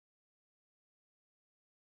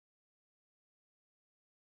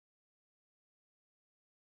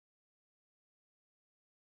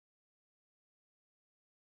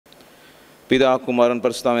பிதா குமாரன்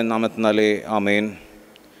பரிசுத்தாவின் நாமத்தினாலே ஆமேன்.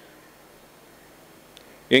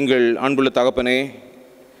 எங்கள் அன்புள்ள தகப்பனே,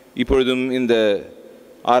 இப்பொழுதும் இந்த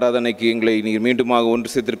ஆராதனைக்கு எங்களை நீர் மீண்டுமாக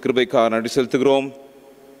ஒன்று சேர்த்து கிருபைக்காக நன்றி செலுத்துகிறோம்.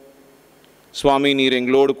 சுவாமி, நீர்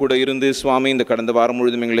எங்களோடு கூட இருந்து சுவாமி இந்த கடந்த வாரம்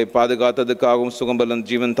முழுதும் எங்களை பாதுகாத்ததுக்காகவும் சுகம்பலன்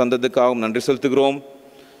ஜீவன் தந்ததுக்காகவும் நன்றி செலுத்துகிறோம்.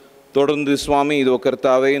 தொடர்ந்து சுவாமி இதோ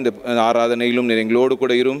கர்த்தாவே இந்த ஆராதனையிலும் நீர் எங்களோடு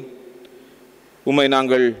கூட இரும். உம்மை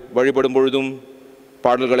நாங்கள் வழிபடும் பொழுதும்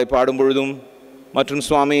பாடல்களை பாடும் பொழுதும் மற்றும்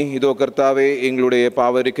சுவாமி இதோ கர்த்தாவே எங்களுடைய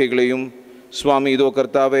பாவறிக்கைகளையும் சுவாமி இதோ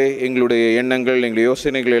கர்த்தாவே எங்களுடைய எண்ணங்கள் எங்களுடைய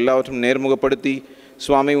யோசனைகள் எல்லாவற்றையும் நேர்முகப்படுத்தி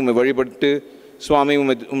சுவாமி உம்மை வழிபட்டு சுவாமி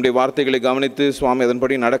உம்முடைய வார்த்தைகளை கவனித்து சுவாமி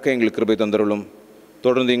அதன்படி நடக்க எங்களுக்கு கிருபை தந்தருளும்.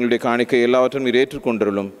 தொடர்ந்து எங்களுடைய காணிக்கை எல்லாவற்றையும் நீர்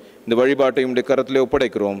ஏற்றுக்கொண்டருளும். இந்த வழிபாட்டை உம்முடைய கரத்திலே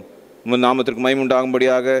ஒப்படைக்கிறோம். உம் நாமத்திற்கு மகிமை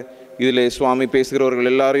உண்டாகும்படியாக இதிலே சுவாமி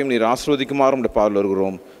பேசுகிறவர்கள் எல்லாரையும் நீர் ஆசீர்வதிக்குமாறு உம்முடைய பாதத்தில்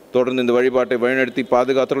வருகிறோம். தொடர்ந்து இந்த வழிபாட்டை வழிநடத்தி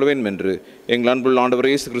பாதுகாத்துள்ளவேன் என்று எங்கள் அன்புள்ள ஆண்டவர்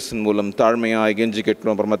இயேசு கிறிஸ்துவின் மூலம் தாழ்மையாய் கெஞ்சி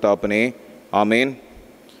கேட்கிறோம் பரமத்தாப்பனே, ஆமேன்.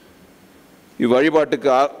 இவ்வழிபாட்டுக்கு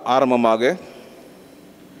ஆரம்பமாக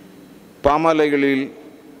பாமாலைகளில்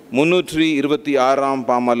 326ஆம்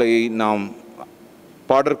பாமாலையை நாம்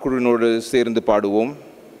பாடற்குழுவினோடு சேர்ந்து பாடுவோம்.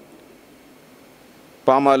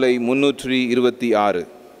 பாமாலை 326.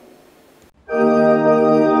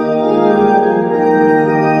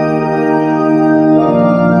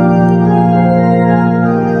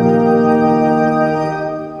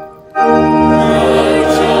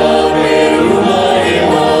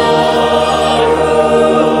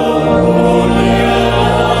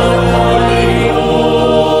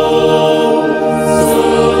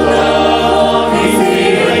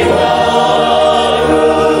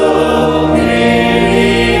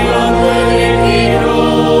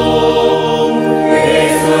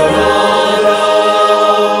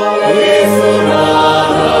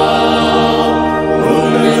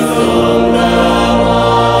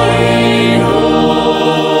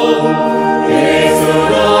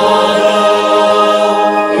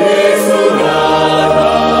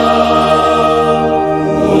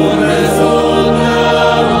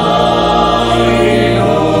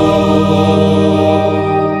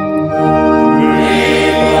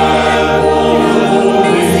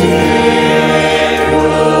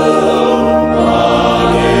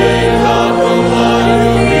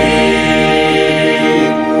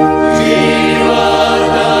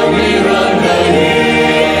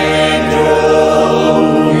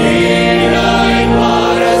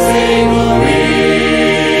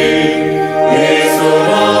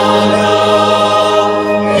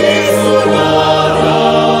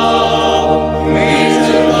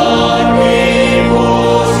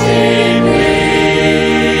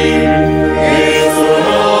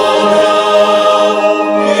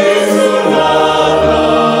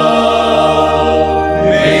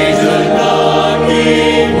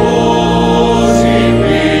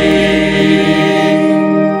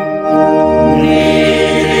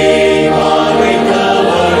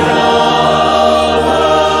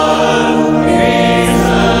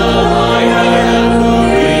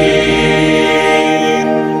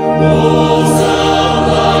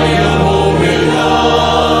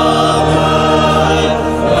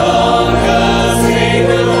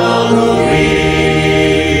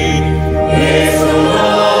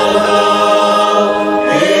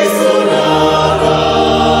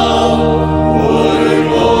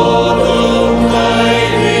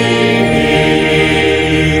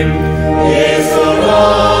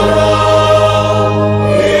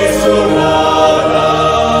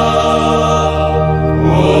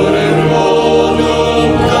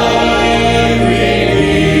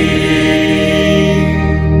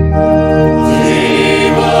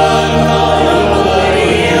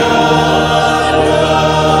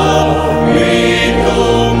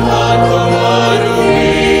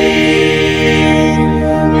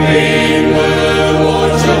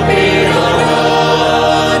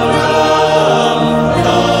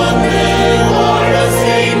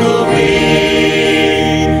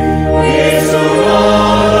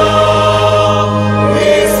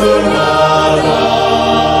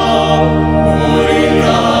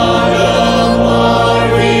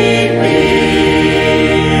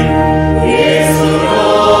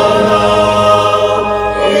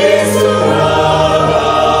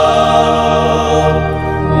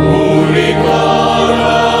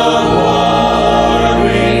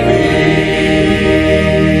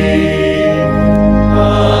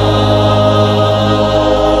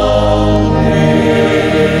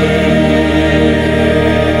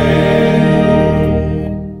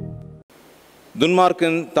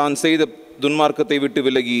 துன்மார்க்கன் தான் செய்த துன்மார்க்கத்தை விட்டு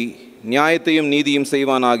விலகி நியாயத்தையும் நீதியும்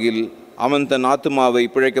செய்வானாகில் அவன் தன் ஆத்துமாவை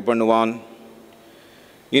பிழைக்க பண்ணுவான்.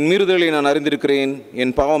 என் மீறுதலை நான் அறிந்திருக்கிறேன்,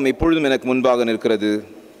 என் பாவம் எப்பொழுதும் எனக்கு முன்பாக நிற்கிறது.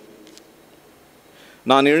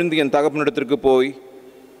 நான் எழுந்து என் தகப்பனிடத்திற்கு போய்,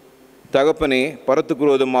 தகப்பனே, பரத்துக்கு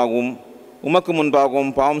விரோதமாகவும் உமக்கு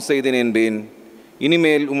முன்பாகவும் பாவம் செய்தேன் என்பேன்.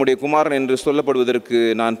 இனிமேல் உம்முடைய குமாரன் என்று சொல்லப்படுவதற்கு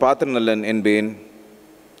நான் பாத்திரனல்லன் என்பேன்.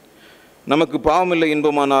 நமக்கு பாவமில்லை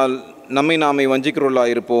என்போமானால் நம்மை நாமே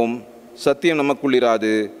வஞ்சிக்கிறவர்களாயிருப்போம். சத்தியம் நமக்குள்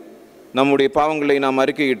இராது. நம்முடைய பாவங்களை நாம்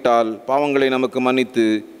அறிக்கையிட்டால் பாவங்களை நமக்கு மன்னித்து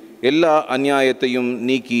எல்லா அநியாயத்தையும்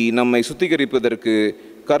நீக்கி நம்மை சுத்திகரிப்பதற்கு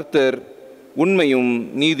கர்த்தர் உண்மையும்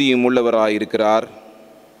நீதியும் உள்ளவராயிருக்கிறார்.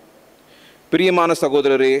 பிரியமான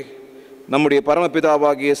சகோதரரே, நம்முடைய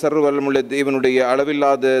பரமபிதாவாகிய சர்வவல்லமுள்ள தேவனுடைய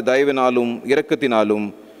அளவில்லாத தயவினாலும் இரக்கத்தினாலும்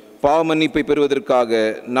பாவ மன்னிப்பை பெறுவதற்காக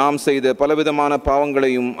நாம் செய்த பலவிதமான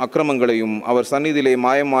பாவங்களையும் அக்கிரமங்களையும் அவர் சந்நிதியிலே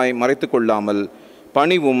மாயமாய் மறைத்து கொள்ளாமல்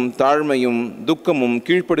பணிவும் தாழ்மையும் துக்கமும்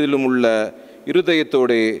கீழ்ப்படிதலும் உள்ள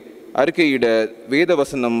இருதயத்தோடே அறிக்கையிட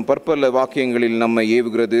வேதவசனம் பற்பல வாக்கியங்களில் நம்மை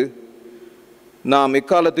ஏவுகிறது. நாம்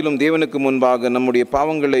எக்காலத்திலும் தேவனுக்கு முன்பாக நம்முடைய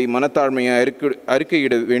பாவங்களை மனத்தாழ்மையை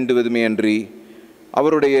அறிக்கையிட வேண்டுவதுமே அன்றி,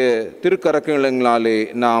 அவருடைய திருக்கரங்களாலே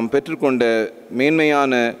நாம் பெற்றுக்கொண்ட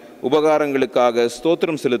மேன்மையான உபகாரங்களுக்காக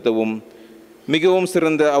ஸ்தோத்திரம் செலுத்தவும், மிகவும்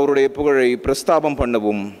சிறந்த அவருடைய புகழை பிரஸ்தாபம்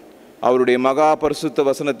பண்ணவும், அவருடைய மகா பரிசுத்த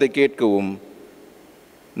வசனத்தை கேட்கவும்,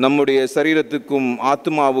 நம்முடைய சரீரத்துக்கும்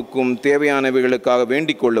ஆத்மாவுக்கும் தேவையானவைகளுக்காக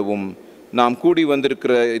வேண்டிக் கொள்ளவும் நாம் கூடி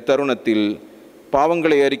வந்திருக்கிற இத்தருணத்தில்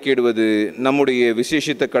பாவங்களை அறிக்கையிடுவது நம்முடைய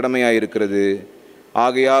விசேஷித்த கடமையாயிருக்கிறது.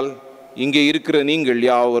 ஆகையால் இங்கே இருக்கிற நீங்கள்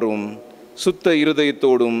யாவரும் சுத்த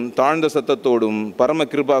இருதயத்தோடும் தாழ்ந்த சத்தத்தோடும் பரம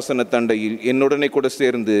கிருபாசன தண்டையில் என்னுடனே கூட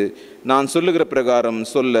சேர்ந்து நான் சொல்லுகிற பிரகாரம்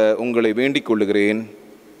சொல்ல உங்களை வேண்டிக் கொள்ளுகிறேன்.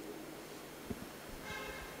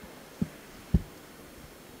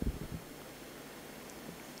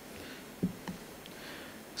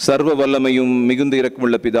 சர்வ வல்லமையும் மிகுந்த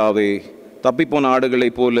இரக்கமுள்ள பிதாவே, தப்பிப்போன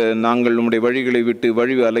ஆடுகளைப் போல நாங்கள் உம்முடைய வழிகளை விட்டு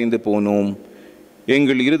வழி அலைந்து போனோம்.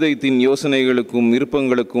 எங்கள் இருதயத்தின் யோசனைகளுக்கும்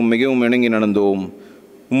விருப்பங்களுக்கும் மிகவும் இணங்கி நடந்தோம்.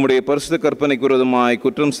 உம்முடைய பரிசுத்த கற்பனைக்கு விரோதமாய்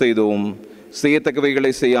குற்றம் செய்தோம்.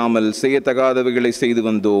 செய்யத்தக்கவைகளை செய்யாமல் செய்யத்தகாதவைகளை செய்து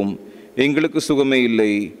வந்தோம். எங்களுக்கு சுகமே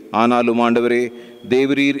இல்லை. ஆனாலும் ஆண்டவரே,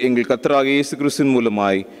 தேவரீர் எங்கள் கர்த்தராகிய இயேசு கிறிஸ்துவின்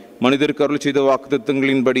மூலமாய் மனிதருக்கு அருள் செய்த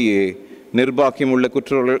வாக்குத்தத்தங்களின்படியே நிர்பாக்கியமுள்ள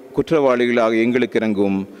குற்றவாளிகளாக எங்களுக்கு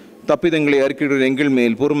இறங்கும். தப்பிதங்களை அறிக்கையிடுகிற எங்கள்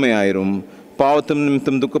மேல் பொறுமையாயிரும். பாவத்தம்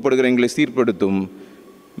நிமித்தம் துக்கப்படுகிற எங்களை சீர்படுத்தும்.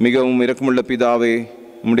 மிகவும் இரக்கமுள்ள பிதாவே,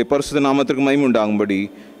 உம்முடைய பரிசுத்த நாமத்திற்கு மகிமை உண்டாகும்படி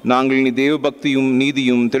நாங்கள் இனி தேவ பக்தியும்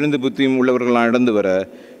நீதியும் தெளிந்த புத்தியும் உள்ளவர்களாக நடந்து வர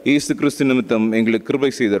இயேசு கிறிஸ்து நிமித்தம் எங்களுக்கு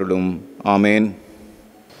கிருபை செய்தருளும். ஆமேன்.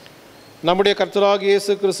 நம்முடைய கர்த்தராகிய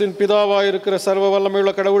இயேசு கிறிஸ்துவின் பிதாவாக இருக்கிற சர்வ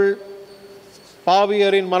வல்லமையுள்ள கடவுள்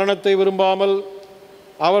பாவியரின் மரணத்தை விரும்பாமல்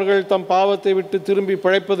அவர்கள் தம் பாவத்தை விட்டு திரும்பி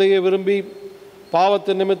பிழைப்பதையே விரும்பி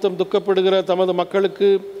பாவத்தின் நிமித்தம் துக்கப்படுகிற தமது மக்களுக்கு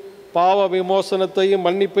பாவ விமோசனத்தையும்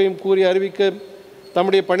மன்னிப்பையும் கூறி அறிவிக்க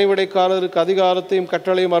தம்முடைய பணிவிடைக்காரருக்கு அதிகாரத்தையும்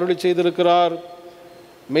கட்டளையும் அருளி செய்திருக்கிறார்.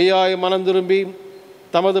 மெய்யாய் மனம் திரும்பி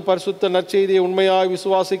தமது பரிசுத்த நற்செய்தியை உண்மையாய்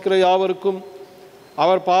விசுவாசிக்கிற யாவருக்கும்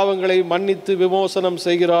அவர் பாவங்களை மன்னித்து விமோசனம்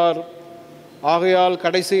செய்கிறார். ஆகையால்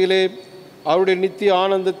கடைசியிலே அவருடைய நித்திய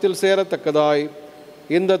ஆனந்தத்தில் சேரத்தக்கதாய்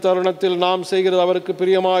இந்த தருணத்தில் நாம் செய்கிறது அவருக்கு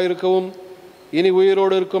பிரியமாயிருக்கவும், இனி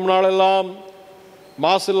உயிரோடு இருக்கும் நாளெல்லாம்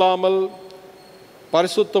மாசில்லாமல்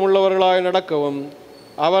பரிசுத்தமுள்ளவர்களாய் நடக்கவும்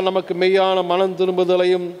அவர் நமக்கு மெய்யான மனம்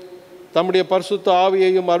திரும்புதலையும் தம்முடைய பரிசுத்த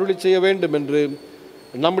ஆவியையும் அருளி செய்ய வேண்டும் என்று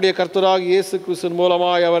நம்முடைய கர்த்தராகிய இயேசு கிறிஸ்துவின்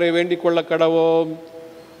மூலமாய் அவரை வேண்டிக் கொள்ள கடவோம்.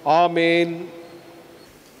 ஆமேன்.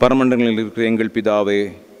 பரமண்டலங்களில் இருக்கிற எங்கள் பிதாவே,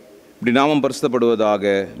 இப்படி நாமம் பரிசுத்தப்படுவதாக,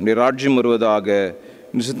 இப்படி ராஜ்யம் வருவதாக,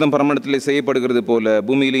 இந்த சித்தம் பரமண்டலத்திலே செய்யப்படுகிறது போல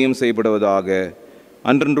பூமியிலேயும் செய்யப்படுவதாக.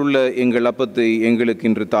 அன்றன்றுள்ள எங்கள் அப்பத்தை எங்களுக்கு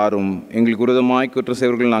இன்று தாரும். எங்களுக்கு விரோதமாய் குற்ற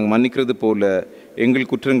செய்வர்கள் நாங்கள் மன்னிக்கிறது போல எங்கள்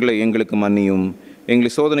குற்றங்களை எங்களுக்கு மன்னியும். எங்களை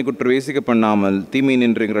சோதனை குற்ற வேசிக்க பண்ணாமல் தீமை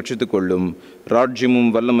நின்று எங்கள் ரட்சித்துக் கொள்ளும். ராஜ்யமும்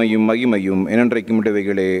வல்லமையும் மகிமையும் என்றென்றைக்கும்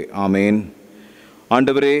உடையவைகளே. ஆமேன்.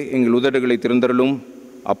 ஆண்டவரே, எங்கள் உதடுகளை திறந்தருளும்.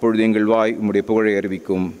 அப்பொழுது எங்கள் வாய் உம்முடைய புகழை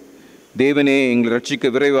அறிவிக்கும். தேவனே, எங்களை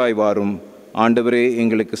ரட்சிக்க விரைவாய் வாரும். ஆண்டவரே,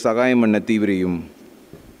 எங்களுக்கு சகாயம் பண்ண தீவிரியும்.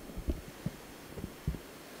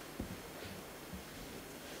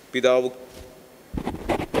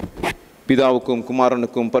 பிதாவுக்கும்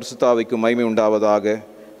குமாரனுக்கும் பரிசுத்தாவிக்கும் மகிமை உண்டாவதாக.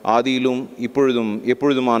 ஆதியிலும் இப்பொழுதும்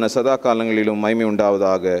எப்பொழுதுமான சதா காலங்களிலும் மகிமை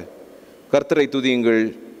உண்டாவதாக. கர்த்தரை துதியுங்கள்.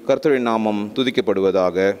 கர்த்தரின் நாமம்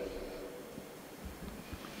துதிக்கப்படுவதாக.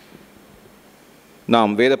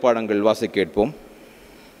 நாம் வேத பாடங்கள் வாசிக்க கேட்போம்.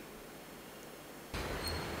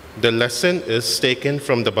 The lesson is taken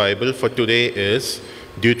from the Bible for today is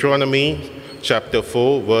Deuteronomy chapter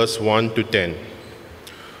 4 verse 1 to 10.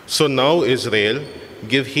 So now Israel,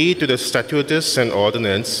 give heed to the statutes and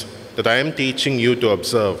ordinances that I am teaching you to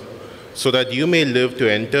observe, so that you may live to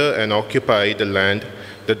enter and occupy the land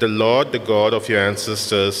that the Lord, the God of your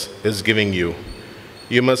ancestors, is giving you.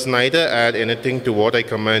 You must neither add anything to what I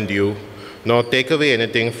command you, nor take away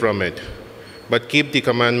anything from it, but keep the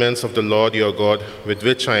commandments of the Lord your God with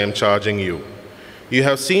which I am charging you. You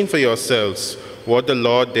have seen for yourselves what the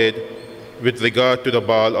Lord did with regard to the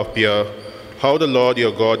Baal of Peor, how the Lord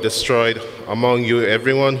your God destroyed among you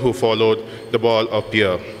everyone who followed the Baal of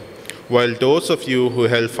Peor, while those of you who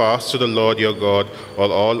held fast to the Lord your God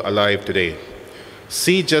are all alive today.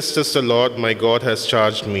 See, just as the Lord my God has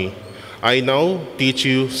charged me, I now teach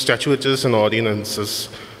you statutes and ordinances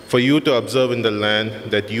for you to observe in the land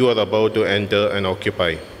that you are about to enter and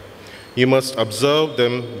occupy. You must observe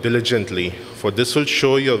them diligently, for this will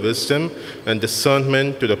show your wisdom and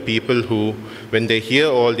discernment to the people who, when they hear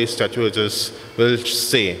all these statutes, will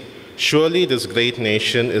say, surely this great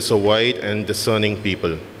nation is a wise and discerning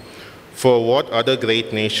people. For what other great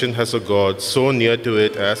nation has a God so near to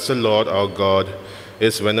it as the Lord our God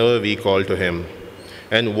is whenever we call to him?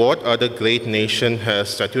 And what other great nation has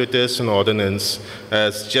statutes and ordinance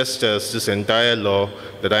just as this entire law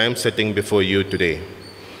that I am setting before you today?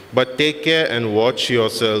 But take care and watch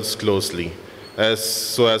yourselves closely,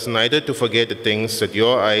 so as neither to forget the things that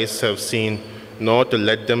your eyes have seen, nor to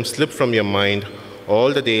let them slip from your mind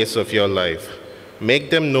all the days of your life. Make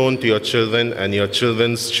them known to your children and your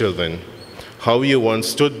children's children, how you once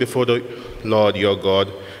stood before the Lord your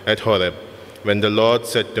God at Horeb, when the Lord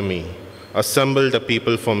said to me, assemble the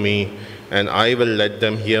people for me, and I will let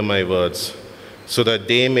them hear my words, so that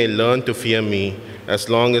they may learn to fear me as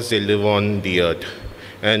long as they live on the earth,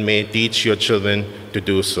 and may teach your children to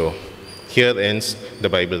do so. Here ends the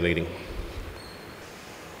Bible reading.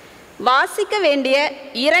 வாசிக்க வேண்டிய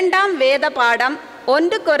இரண்டாம் வேத பாடம்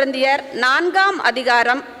 1 கொரிந்தியர் 4ஆம்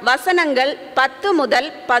அதிகாரம் வசனங்கள் 10 முதல்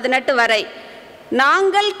 18 வரை.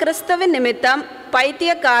 நாங்கள் கிறிஸ்துவின் நிமித்தம்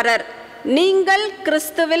பைத்தியக்காரர், நீங்கள்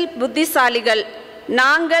கிறிஸ்துவில் புத்திசாலிகள்.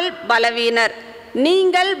 நாங்கள் பலவீனர்,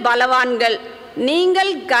 நீங்கள் பலவான்கள்.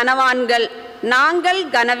 நீங்கள் கனவான்கள், நாங்கள்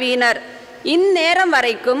கனவீனர். இந்நேரம்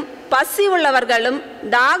வரைக்கும் பசி உள்ளவர்களும்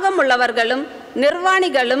தாகம் உள்ளவர்களும்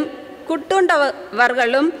நிர்வாணிகளும்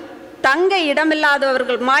குட்டுண்டவர்களும் தங்க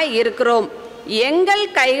இடமில்லாதவர்களுமாய் இருக்கிறோம். எங்கள்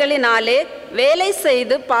கைகளினாலே வேலை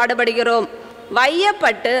செய்து பாடுபடுகிறோம்.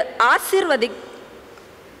 வையப்பட்டு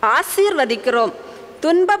ஆசீர்வதிக்கிறோம்.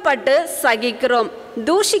 துன்பப்பட்டு சகிக்கிறோம்.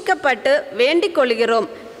 தூஷிக்கப்பட்டு வேண்டிக் கொள்கிறோம்.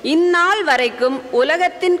 இந்நாள் வரைக்கும்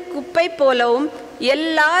உலகத்தின் குப்பை போலவும்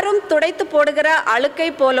எல்லாரும் துடைத்து போடுகிற அழுக்கை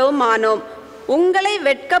போலவும் ஆனோம். உங்களை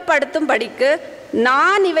வெட்கப்படுத்தும்படிக்கு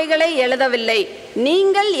நான் இவைகளை எழுதவில்லை.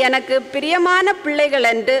 நீங்கள் எனக்கு பிரியமான பிள்ளைகள்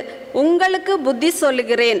என்று உங்களுக்கு புத்தி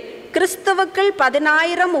சொல்லுகிறேன். கிறிஸ்துவுக்குள்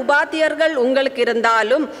 10,000 உபாத்தியர்கள் உங்களுக்கு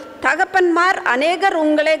இருந்தாலும் தகப்பன்மார் அநேகர்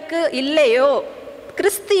உங்களுக்கு இல்லையோ?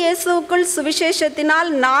 கிறிஸ்து இயேசுவுக்குள் சுவிசேஷத்தினால்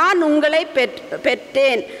நான் உங்களை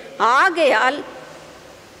பெற்றேன். ஆகையால்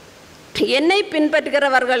என்னை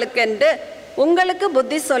பின்பற்றுகிறவர்களுக்கென்று உங்களுக்கு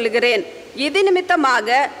புத்தி சொல்கிறேன். இது நிமித்தமாக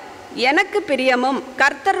எனக்கு பிரியமும்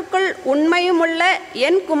கர்த்தருக்குள் உண்மையுமுள்ள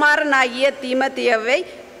என் குமாரனாகிய தீமோத்தேயுவை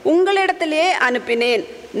உங்களிடத்திலே அனுப்பினேன்.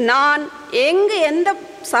 நான் எந்த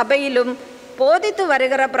சபையிலும் போதித்து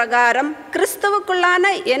வருகிற பிரகாரம் கிறிஸ்துவுக்குள்ளான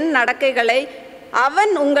என் நடக்கைகளை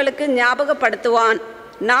அவன் உங்களுக்கு ஞாபகப்படுத்துவான்.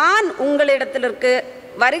 நான் உங்களிடத்திற்கு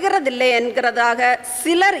வருகிறதில்லை என்கிறதாக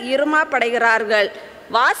சிலர் இருமாப்படைகிறார்கள்.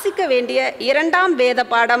 வாசிக்க வேண்டிய இரண்டாம் வேத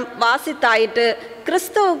பாடம் வாசித்தாயிற்று.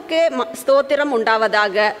 கிறிஸ்துவுக்கே ஸ்தோத்திரம்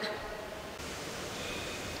உண்டாவதாக.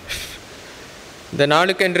 இந்த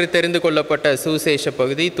நாளுக்கென்று தெரிந்து கொள்ளப்பட்ட சுவிசேஷ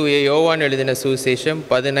பகுதி தூய யோவான் எழுதின சுவிசேஷம்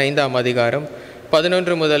 15ஆம் அதிகாரம்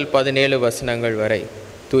 11 முதல் 17 வசனங்கள் வரை.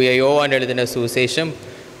 தூய யோவான் எழுதின சுவிசேஷம்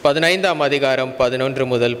 15ஆம் அதிகாரம் 11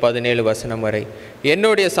 முதல் 17 வசனம் வரை.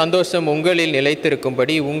 என்னுடைய சந்தோஷம் உங்களில்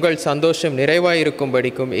நிலைத்திருக்கும்படி உங்கள் சந்தோஷம்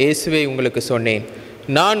நிறைவாயிருக்கும்படிக்கும் இயேசுவை உங்களுக்கு சொன்னேன்.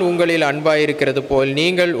 நான் உங்களில் அன்பாயிருக்கிறது போல்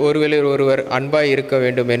நீங்கள் ஒருவரில் ஒருவர் அன்பாயிருக்க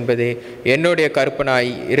வேண்டும் என்பதே என்னுடைய கற்பனாய்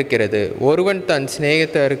இருக்கிறது. ஒருவன் தன்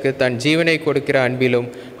சிநேகிதருக்கு தன் ஜீவனை கொடுக்கிற அன்பிலும்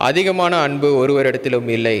அதிகமான அன்பு ஒருவரிடத்திலும்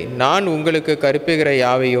இல்லை. நான் உங்களுக்கு கற்பிக்கிற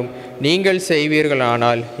யாவையும் நீங்கள்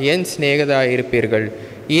செய்வீர்களானால் என் சிநேகிதராயிருப்பீர்கள்.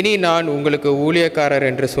 இனி நான் உங்களுக்கு ஊழியக்காரர்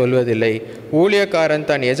என்று சொல்வதில்லை. ஊழியக்காரன்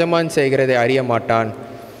தன் எஜமான் செய்கிறதை அறிய மாட்டான்.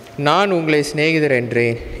 நான் உங்களை சிநேகிதர்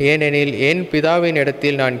என்றேன், ஏனெனில் என் பிதாவின்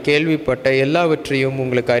இடத்தில் நான் கேள்விப்பட்ட எல்லாவற்றையும்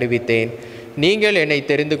உங்களுக்கு அறிவித்தேன். நீங்கள் என்னை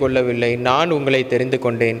தெரிந்து கொள்ளவில்லை, நான் உங்களை தெரிந்து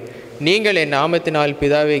கொண்டேன். நீங்கள் என் நாமத்தினால்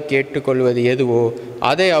பிதாவை கேட்டுக்கொள்வது எதுவோ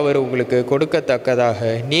அதை அவர் உங்களுக்கு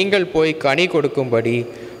கொடுக்கத்தக்கதாக நீங்கள் போய் கனி கொடுக்கும்படி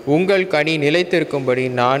உங்கள் கனி நிலைத்திருக்கும்படி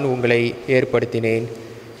நான் உங்களை ஏற்படுத்தினேன்.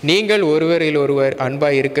 நீங்கள் ஒருவரில் ஒருவர்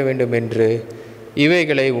அன்பாய் இருக்க வேண்டும் என்று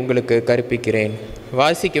இவைகளை உங்களுக்கு கற்பிக்கிறேன்.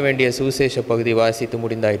 வாசிக்க வேண்டிய சுவிசேஷ பகுதி வாசித்து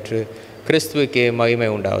முடிந்தாயிற்று. கிறிஸ்துவுக்கே மகிமை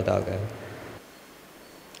உண்டாவதாக.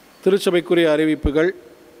 திருச்சபைக்குரிய அறிவிப்புகள்.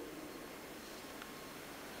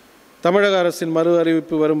 தமிழக அரசின் மறு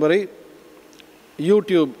அறிவிப்பு வரும் வரை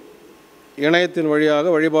யூடியூப் இணையத்தின் வழியாக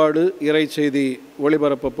வழிபாடு இறை செய்தி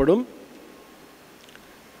ஒளிபரப்பப்படும்.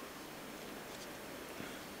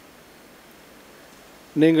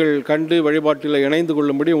 நீங்கள் கண்டு வழிபாட்டில் இணைந்து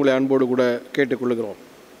கொள்ளும்படி உங்களை அன்போடு கூட கேட்டுக்கொள்கிறோம்.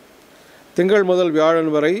 திங்கள் முதல்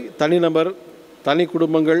வியாழன் வரை தனிநபர் தனி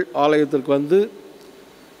குடும்பங்கள் ஆலயத்திற்கு வந்து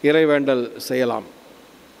இறைவேண்டல் செய்யலாம்.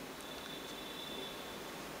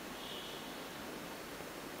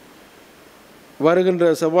 வருகின்ற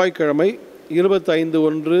செவ்வாய்க்கிழமை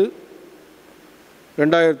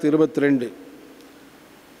 25/1/2022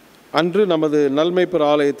 அன்று நமது நல்மைப்பர்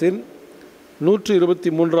ஆலயத்தின்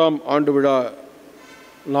 123ஆம் ஆண்டு விழா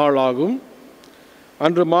நாளாகும்.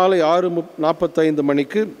 அன்று மாலை 6:45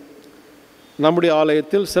 மணிக்கு நம்முடைய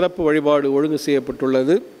ஆலயத்தில் சிறப்பு வழிபாடு ஒழுங்கு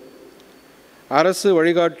செய்யப்பட்டுள்ளது. அரசு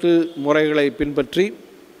வழிகாட்டு முறைகளை பின்பற்றி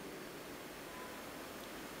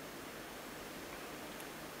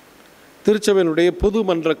திருச்சபையினுடைய பொது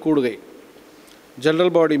மன்ற கூடுகை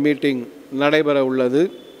ஜெனரல் பாடி மீட்டிங் நடைபெற உள்ளது.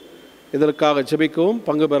 இதற்காக ஜெபிக்கவும்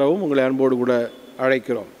பங்கு பெறவும் உங்களை அன்போடு கூட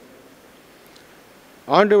அழைக்கிறோம்.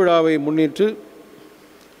 ஆண்டு விழாவை முன்னிட்டு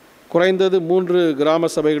குறைந்தது 3 கிராம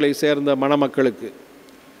சபைகளை சேர்ந்த மணமக்களுக்கு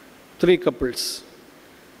 3 couples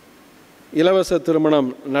இலவச திருமணம்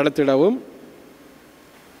நடத்திடவும்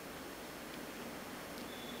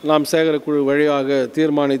நாம் சேகரக்குழு வழியாக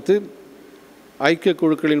தீர்மானித்து ஐக்கிய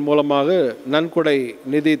குழுக்களின் மூலமாக நன்கொடை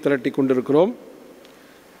நிதி திரட்டி கொண்டிருக்கிறோம்.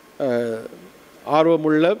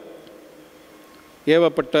 ஆர்வமுள்ள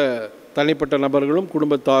ஏவப்பட்ட தனிப்பட்ட நபர்களும்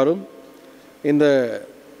குடும்பத்தாரும் இந்த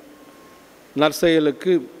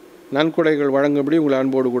நற்செயலுக்கு நன்கொடைகள் வழங்கும்படி உங்களை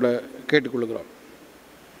அன்போடு கூட கேட்டுக்கொள்கிறோம்.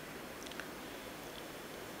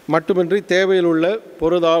 மட்டுமின்றி தேவையில் உள்ள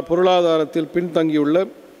பொருளாதாரத்தில் பின்தங்கியுள்ள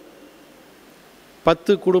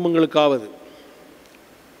 10 குடும்பங்களுக்காவது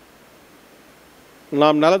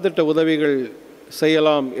நாம் நலத்திட்ட உதவிகள்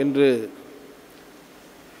செய்யலாம் என்று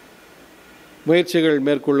முயற்சிகள்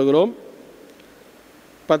மேற்கொள்ளுகிறோம்.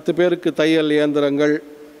 10 பேருக்கு தையல் இயந்திரங்கள்,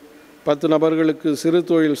 10 நபர்களுக்கு சிறு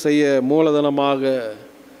தொழில் செய்ய மூலதனமாக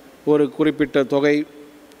ஒரு குறிப்பிட்ட தொகை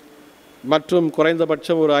மற்றும்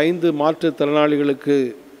குறைந்தபட்சம் ஒரு 5 மாற்றுத்திறனாளிகளுக்கு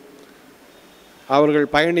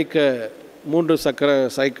அவர்கள் பயணிக்க 3 சக்கர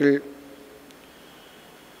சைக்கிள்,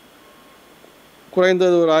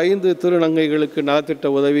 குறைந்தது ஒரு 5 திருநங்கைகளுக்கு நலத்திட்ட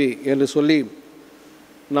உதவி என்று சொல்லி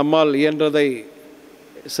நம்மால் இயன்றதை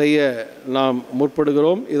செய்ய நாம்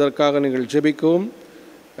முற்படுகிறோம். இதற்காக நீங்கள் ஜெபிக்கவும்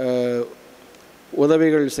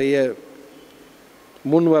உதவிகள் செய்ய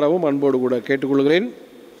முன்வரவும் அன்போடு கூட கேட்டுக்கொள்கிறேன்.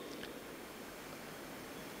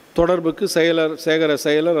 தொடர்புக்கு சேகர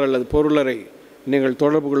செயலர் அல்லது பொருளரை நீங்கள்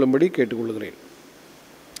தொடர்பு கொள்ளும்படி கேட்டுக்கொள்கிறேன்.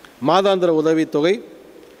 மாதாந்திர உதவித்தொகை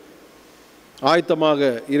ஆயத்தமாக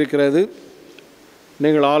இருக்கிறது.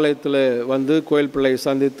 நீங்கள் ஆலயத்தில் வந்து கோயில் பிள்ளை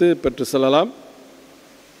சந்தித்து பெற்று செல்லலாம்.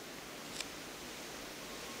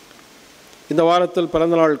 இந்த வாரத்தில்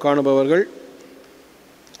பிறந்தநாள் காணுபவர்கள்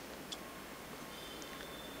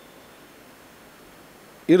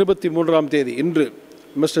தேதி இன்று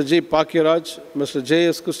mister G Bhagyaraj, mister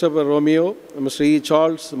J S. Christopher Romeo, mister இ.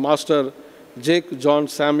 Charles, master Jack John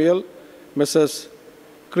Samuel, Mrs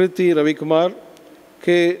Kriti Ravikumar,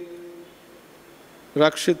 K.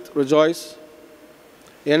 Rakshit rejoice,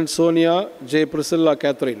 என். சோனியா, ஜே. Priscilla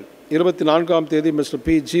Catherine. 24ஆம் தேதி mister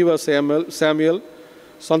B. Jeeva Samuel,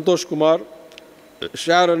 Santhoshkumar,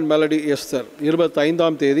 Sharon melody Esther.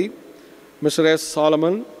 25ஆம் தேதி mister S.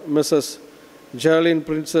 Solomon, Mrs Jerlin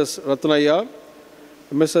princess ரத்னையா,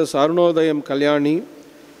 Mrs அருணோதயம் Kalyani,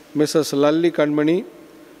 Mrs Lalli கண்மணி,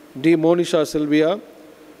 D. Monisha Sylvia,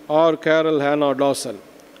 R. Carol ஹேனா Dawson.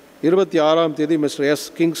 26ஆம் தேதி mister S.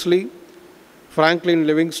 Kingsley, Franklin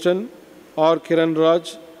Livingstone, R.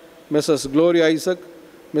 Kiranraj, Mrs glory Isaac,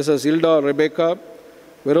 Mrs இல்டா Rebecca,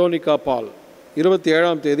 Veronica பால்.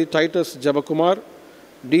 27ஆம் தேதி Titus Jebakumar,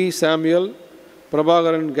 D. Samuel,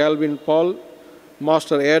 Prabhakaran Calvin பால்,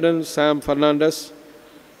 master Aden சாம் Fernandez,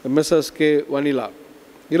 Mrs K. Vanilla.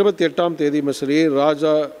 28ஆம் தேதி mister A.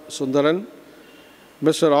 Raja Sundaran,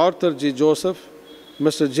 mister author G. Joseph,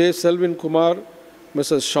 mister J. Selvin Kumar,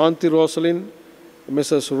 Mrs Shanti Rosslyn,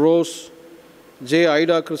 Mrs rose, J.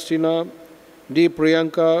 ஐடா Christina, D.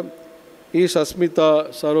 Priyanka, இ. சஸ்மிதா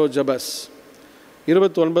சரோஜபஸ்.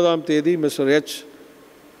 29ஆம் தேதி mister H.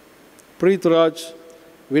 பிரீத்ராஜ்,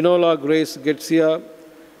 Vinola grace கெட்சியா,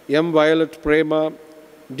 M. Violet Prema,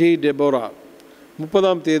 D. Deborah.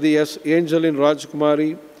 30ஆம் தேதி S. Angeline Rajkumari,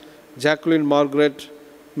 Jacqueline Margaret,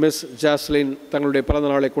 miss ஜாஸ்லின் தங்களுடைய பிறந்த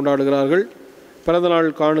நாளை கொண்டாடுகிறார்கள். பிறந்தநாள்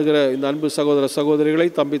காணுகிற இந்த அன்பு சகோதர சகோதரிகளை,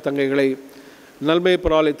 தம்பி தங்கைகளை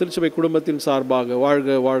நல்மேய்ப்பர் ஆலய திருச்சபை குடும்பத்தின் சார்பாக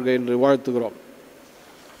வாழ்க வாழ்க என்று வாழ்த்துகிறோம்.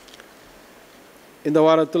 இந்த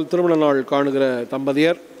வாரத்தில் திருமண நாள் காணுகிற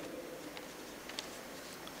தம்பதியர்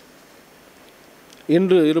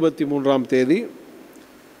இன்று 23ஆம் தேதி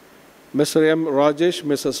mister M Rajesh,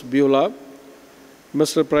 Mrs Beulah,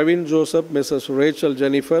 mister Praveen Joseph, Mrs Rachel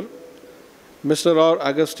Jennifer, mister R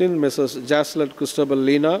Augustine, Mrs ஜாஸ்லட் Christoffel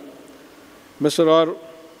Leena, mister R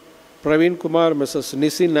Praveen Kumar, Mrs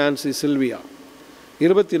நிசி Nancy Sylvia.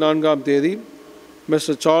 24ஆம் தேதி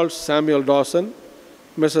mister Charles Samuel Dawson,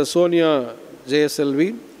 Mrs Sonia Jayaselvi,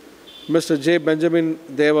 mister J Benjamin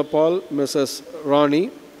Devpal, Mrs ராணி,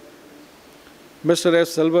 mister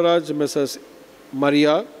S Selvaraj, Mrs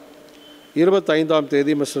Maria. 25ஆம்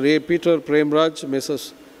தேதி mister A Peter Premraj, Mrs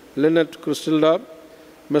Lynette கிறிஸ்டில்டா,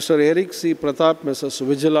 mister Eric C Pratap, Mrs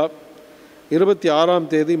Vijila. 26ஆம்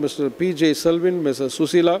தேதி mister B J Selvin, Mrs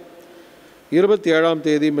Susheela. 27ஆம்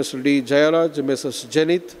தேதி mister D Jayaraj, Mrs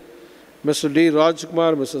zenith, mister D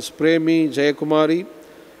Rajkumar, Mrs Premi Jeyakumari,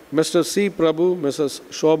 mister C பிரபு, Mrs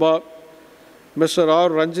Shobha, mister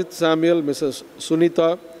R Ranjith Samuel, Mrs Sunita,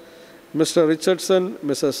 mister Richardson,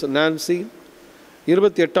 Mrs Nancy.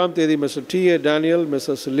 28ஆம் தேதி mister D ஏ Daniel,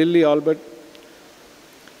 Mrs lily Albert.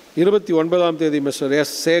 29ஆம் தேதி mister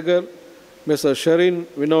S Sekar, mister Sherin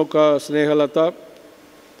வினோகா Snehalatha,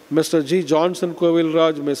 mister G Johnson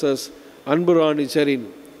Kovilraj, Mrs Anburani serine.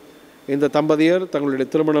 இந்த தம்பதியர் தங்களுடைய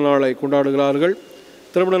திருமண நாளை கொண்டாடுகிறார்கள்.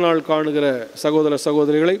 திருமண நாள் காணுகிற சகோதர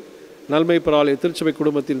சகோதரிகளை நல்மேய்ப்பர் ஆலய திருச்சபை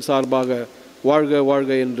குடும்பத்தின் சார்பாக வாழ்க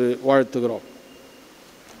வாழ்க என்று வாழ்த்துகிறோம்.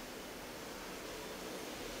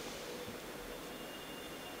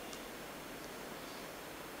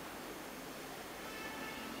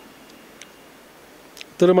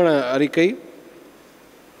 திருமண அறிக்கை.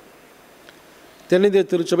 தென்னிந்திய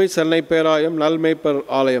திருச்சபை, சென்னை பேராயம், நல்மேய்ப்பர்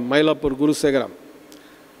ஆலயம், மயிலாப்பூர் குருசேகரம்.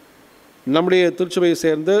 நம்முடைய திருச்சபையை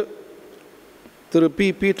சேர்ந்த திரு பி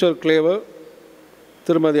பீட்டர் கிளேவர்,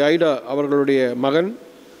 திருமதி ஐடா அவர்களுடைய மகன்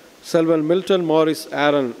செல்வன் மில்டன் மாரிஸ்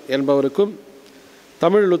ஆரன் என்பவருக்கும்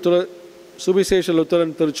தமிழ் சுவிசேஷ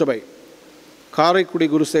லுத்தரன் திருச்சபை Karaikudi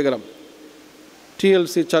குருசேகரம்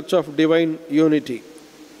DLC search of divine unity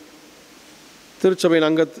திருச்சபையின்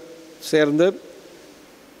அங்கத்தை சேர்ந்த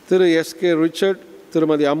திரு எஸ்கே ரிச்சர்ட்,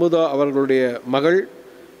 திருமதி அமுதா அவர்களுடைய மகள்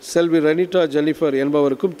செல்வி ரெனிட்டா ஜெனிஃபர்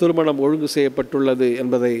என்பவருக்கும் திருமணம் ஒழுங்கு செய்யப்பட்டுள்ளது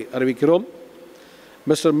என்பதை அறிவிக்கிறோம்.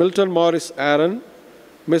 Mister Milton Maurice Aaron,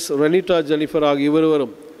 miss ரெனிட்டா Jennifer ஆகிய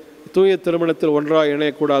இருவரும் தூய திருமணத்தில் ஒன்றாக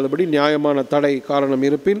இணையக்கூடாதபடி நியாயமான தடை காரணம்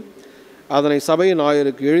இருப்பின் அதனை சபையின்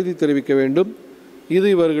ஆயருக்கு எழுதி தெரிவிக்க வேண்டும். இது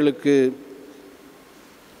இவர்களுக்கு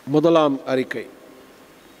முதலாம் அறிக்கை.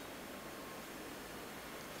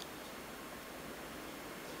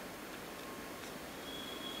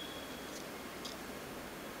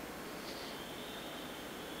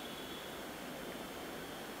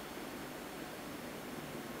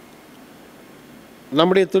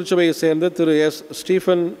 நம்முடைய திருச்சபையை சேர்ந்த திரு எஸ்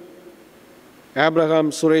ஸ்டீஃபன்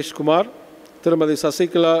ஆப்ரஹாம் சுரேஷ்குமார், திருமதி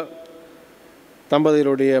சசிகலா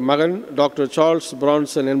தம்பதியருடைய மகன் டாக்டர் சார்ல்ஸ்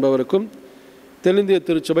பிரான்சன் என்பவருக்கும் தென்னிந்திய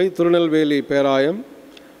திருச்சபை, திருநெல்வேலி பேராயம்,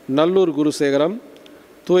 நல்லூர் குருசேகரம்,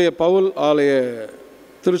 தூய பவுல் ஆலய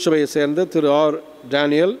திருச்சபையை சேர்ந்த திரு ஆர்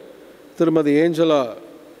டேனியல், திருமதி ஏஞ்சலா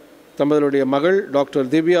தம்பதியருடைய மகள்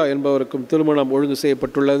டாக்டர் திவ்யா என்பவருக்கும் திருமணம் ஒழுங்கு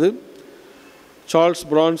செய்யப்பட்டுள்ளது. சார்ல்ஸ்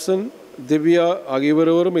பிரான்சன், திவ்யா ஆகிய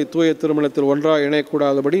இருவரும் இத்தூய திருமணத்தில் ஒன்றாக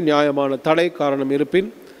இணையக்கூடாதபடி நியாயமான தடை காரணம் இருப்பின்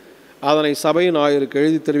அதனை சபையின் ஆயருக்கு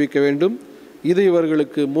எழுதி தெரிவிக்க வேண்டும். இது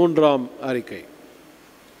இவர்களுக்கு மூன்றாம் அறிக்கை.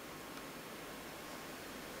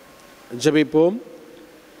 ஜெபிப்போம்.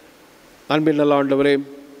 அன்பின் நல்ல ஆண்டவரே,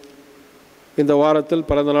 இந்த வாரத்தில்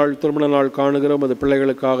பிறந்த நாள், திருமண நாள் காணுகிறோம். அது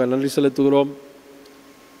பிள்ளைகளுக்காக நன்றி செலுத்துகிறோம்.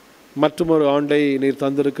 மற்றொரு ஆண்டை நீர்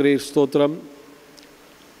தந்திருக்கிறீர், ஸ்தோத்திரம்.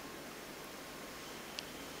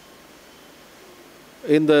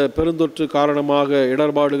 இந்த பெருந்தொற்று காரணமாக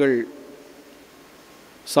இடர்பாடுகள்,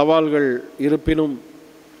 சவால்கள் இருப்பினும்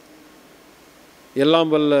எல்லாம்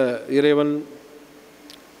வல்ல இறைவன்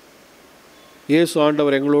இயேசு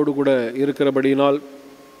ஆண்டவர் எங்களோடு கூட இருக்கிறபடியினால்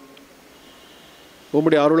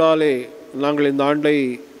உம்முடைய அருளாலே நாங்கள் இந்த ஆண்டை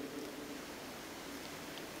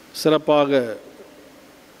சிறப்பாக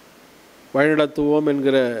வழிநடத்துவோம்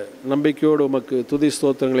என்கிற நம்பிக்கையோடு உமக்கு துதி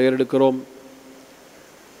ஸ்தோத்திரங்களை ஏறெடுக்கிறோம்.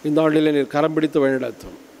 இந்த ஆண்டிலே நீர் கரம் பிடித்து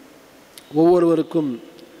வழிநடத்தும். ஒவ்வொருவருக்கும்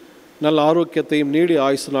நல்ல ஆரோக்கியத்தையும் நீடிய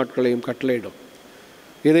ஆயுசு நாட்களையும் கட்டளையிடும்.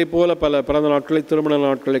 இதை போல பல பிறந்த நாட்களை, திருமண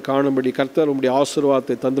நாட்களை காணும்படி கர்த்தர் உம்முடைய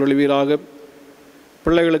ஆசீர்வாதத்தை தந்துள்ளுவீராக.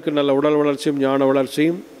 பிள்ளைகளுக்கு நல்ல உடல் வளர்ச்சியும் ஞான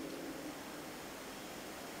வளர்ச்சியும்,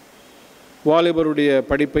 வாலிபருடைய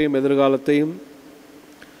படிப்பையும் எதிர்காலத்தையும்,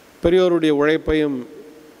 பெரியோருடைய உழைப்பையும்,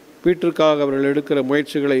 வீட்டிற்காக அவர்கள் எடுக்கிற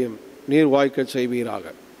முயற்சிகளையும் நீர் வாய்க்கச் செய்வீராக.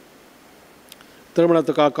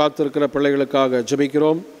 திருமணத்துக்காக காத்திருக்கிற பிள்ளைகளுக்காக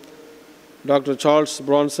ஜெபிக்கிறோம். டாக்டர் சார்ல்ஸ்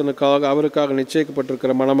பிரான்சனுக்காக, அவருக்காக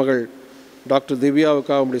நிச்சயிக்கப்பட்டிருக்கிற மணமகள் டாக்டர்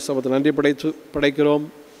திவ்யாவுக்காக உம்முடைய சமத்தை நன்றி படைக்கிறோம்.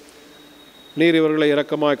 நீர் இவர்களை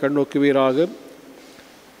இரக்கமாய் கண்ணோக்குவீராக.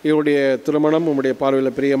 இவருடைய திருமணம் உம்முடைய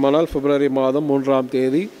பார்வையில் பிரியமானால் பிப்ரவரி மாதம் 3ஆம்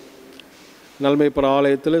தேதி நல்மைப்புற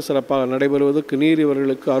ஆலயத்தில் சிறப்பாக நடைபெறுவதற்கு நீர்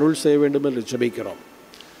இவர்களுக்கு அருள் செய்ய வேண்டும் என்று ஜெபிக்கிறோம்.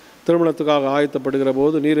 திருமணத்துக்காக ஆயத்தப்படுகிற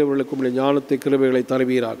போது நீர் இவர்களுக்கு உம்முடைய ஞானத்தை கிருபைகளை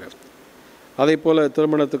தருவீராக. அதே போல்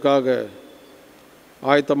திருமணத்துக்காக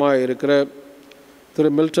ஆயத்தமாக இருக்கிற திரு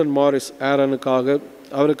மில்டன் மாரிஸ் ஆரனுக்காக,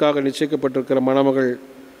 அவருக்காக நிச்சயிக்கப்பட்டிருக்கிற மணமகள்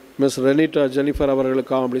மிஸ் ரெனிட்டா ஜெனிஃபர்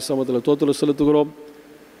அவர்களுக்காக அப்படி சமத்தில் தோத்துரு செலுத்துகிறோம்.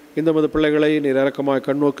 இந்த மது பிள்ளைகளை நீர் இரக்கமாய்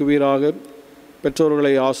கண்ணோக்குவீராக,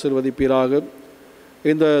 பெற்றோர்களை ஆசீர்வதிப்பீராக.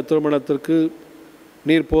 இந்த திருமணத்திற்கு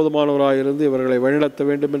நீர் போதுமானவராயிருந்து இவர்களை வழிநடத்த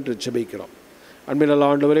வேண்டும் என்று ஜெபிக்கிறோம். அன்பினால்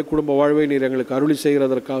ஆண்டவரே, குடும்ப வாழ்வை நீர் எங்களுக்கு அருளி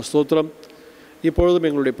செய்கிறதற்காக ஸ்தோத்திரம். இப்பொழுதும்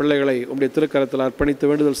எங்களுடைய பிள்ளைகளை உம்முடைய திருக்கரத்தில் அர்ப்பணித்து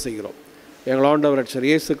வேண்டுதல் செய்கிறோம். எங்கள் ஆண்டவர் ரட்சகர்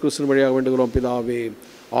இயேசு கிறிஸ்துவின் வழியாக வேண்டுகிறோம் பிதாவே,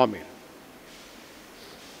 ஆமென்.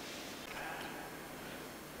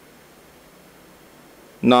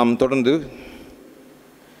 நாம் தொடர்ந்து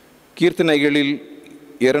கீர்த்தனைகளில்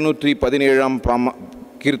 217ஆம்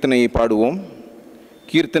கீர்த்தனையை பாடுவோம்.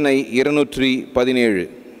 கீர்த்தனை 217.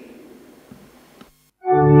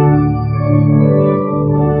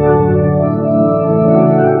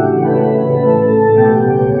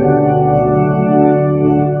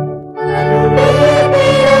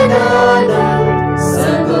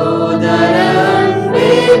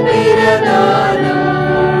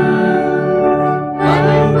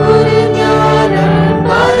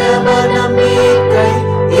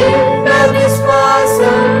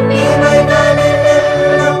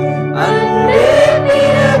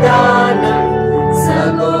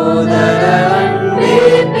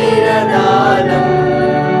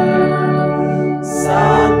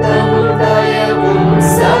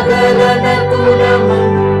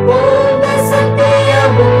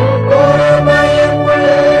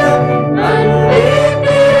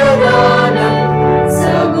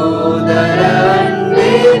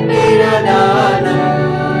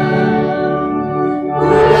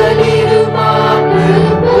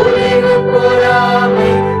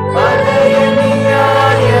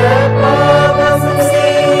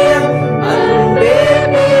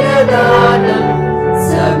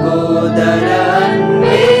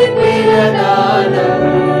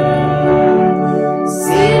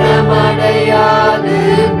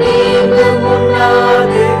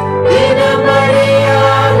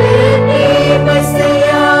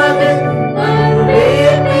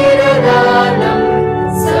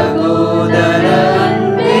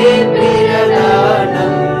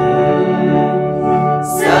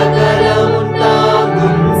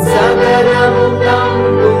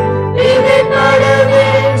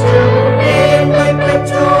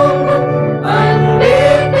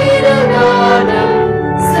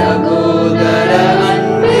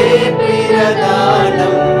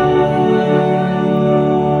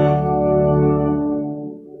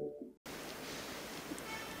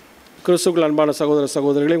 கிறிஸ்துவுக்குள் அன்பான சகோதர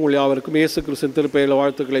சகோதரிகளை, உங்கள் யாவருக்கும் இயேசு கிறிஸ்துவின் திருப்பெயரில்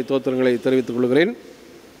வாழ்த்துக்களை, தோத்திரங்களை தெரிவித்துக் கொள்கிறேன்.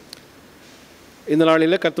 இந்த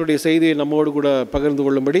நாளில் கர்த்தருடைய செய்தியை நம்மோடு கூட பகிர்ந்து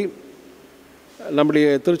கொள்ளும்படி நம்முடைய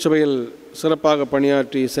திருச்சபையில் சிறப்பாக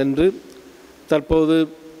பணியாற்றி சென்று தற்போது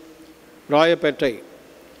ராயப்பேட்டை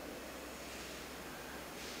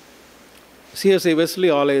CSI வெஸ்லி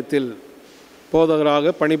ஆலயத்தில்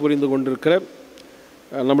போதகராக பணிபுரிந்து கொண்டிருக்கிற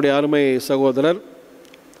நம்முடைய அருமை சகோதரர்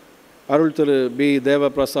அருள் திரு பி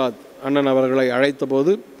தேவபிரசாத் அண்ணன் அவர்களை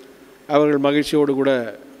அழைத்தபோது அவர்கள் மகிழ்ச்சியோடு கூட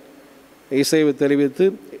இசைவு தெரிவித்து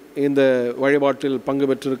இந்த வழிபாட்டில் பங்கு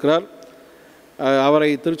பெற்றிருக்கிறார். அவரை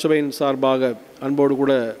திருச்சபையின் சார்பாக அன்போடு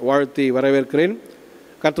கூட வாழ்த்தி வரவேற்கிறேன்.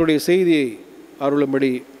 கர்த்தருடைய செய்தியை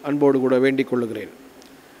அருளும்படி அன்போடு கூட வேண்டிக் கொள்ளுகிறேன்.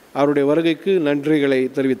 அவருடைய வருகைக்கு நன்றிகளை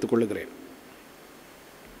தெரிவித்துக் கொள்ளுகிறேன்.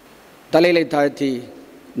 தலையை தாழ்த்தி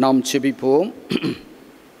நாம் செபிப்போம்.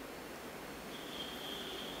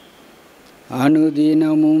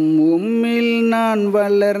 அனுதினமும் உம்மில் நான்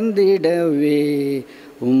வளர்ந்திடவே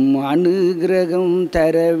அனுகிரகம்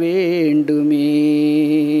தர வேண்டுமே.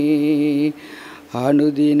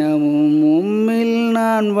 அனுதினமும் உம்மில்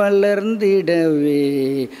நான் வளர்ந்திடவே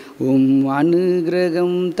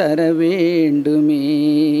அனுகிரகம் தர வேண்டுமே.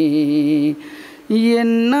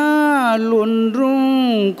 என்னால் ஒன்றும்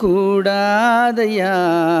கூடாதையா,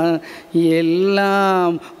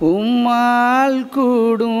 எல்லாம் உம்மால்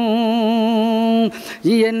கூடும்.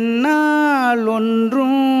 என்னால்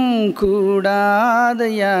ஒன்றும்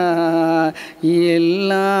கூடாதையா,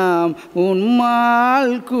 எல்லாம்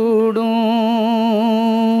உம்மால் கூடும்.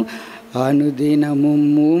 அனுதினமும்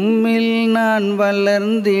உம்மில் நான்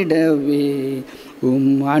வளர்ந்திடவே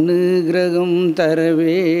அனுகிரகம் தர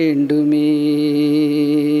வேண்டுமே.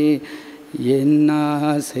 என்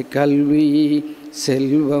ஆசை கல்வி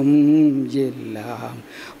செல்வம் எல்லாம்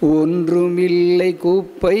ஒன்றுமில்லை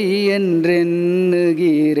குப்பை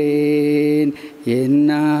என்றெண்ணுகிறேன். என்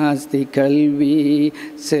ஆஸ்தி கல்வி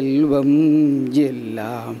செல்வம்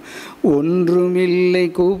எல்லாம் ஒன்றுமில்லை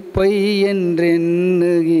குப்பை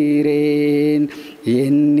என்றெண்ணுகிறேன்.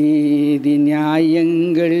 என் நீதி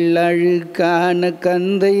நியாயங்கள் அழுக்கான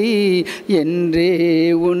கந்தை என்றே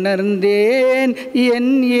உணர்ந்தேன்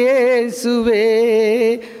என் இயேசுவே.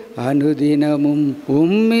 அனுதினமும்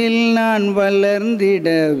உம்மில் நான்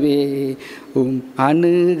வளர்ந்திடவே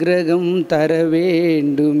அனுகிரகம் தர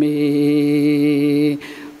வேண்டுமே.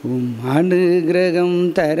 அனுகிரகம்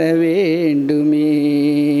தர வேண்டுமே.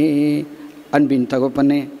 அன்பின்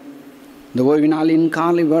தகப்பனே, இந்த ஓய்வு நாளின்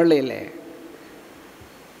காலை வேளையில்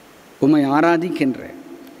உம்மை ஆராதிக்கின்ற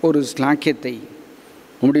ஒரு ஸ்லாக்கியத்தை,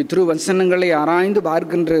 உம்முடைய திருவசனங்களை ஆராய்ந்து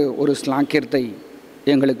பார்க்கின்ற ஒரு ஸ்லாக்கியத்தை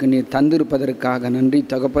எங்களுக்கு நீர் தந்திருப்பதற்காக நன்றி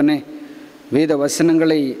தகப்பனே. வேத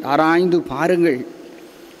வசனங்களை ஆராய்ந்து பாருங்கள்,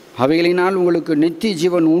 அவைகளினால் உங்களுக்கு நித்திய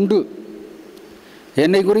ஜீவன் உண்டு.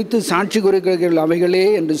 என்னை குறித்து சாட்சி குறிக்கிறீர்கள் அவைகளே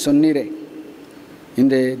என்று சொன்னீரே.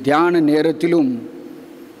 இந்த தியான நேரத்திலும்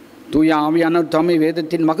தூய ஆவியானவர் தாமே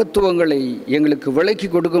வேதத்தின் மகத்துவங்களை எங்களுக்கு விளக்கி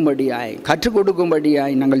கொடுக்கும்படியாய், கற்றுக்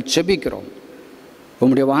கொடுக்கும்படியாய் நாங்கள் செபிக்கிறோம்.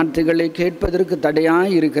 உம்முடைய வார்த்தைகளை கேட்பதற்கு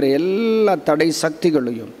தடையாய் இருக்கிற எல்லா தடை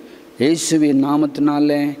சக்திகளையும் இயேசுவின் நாமத்தினால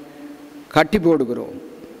கட்டி போடுகிறோம்.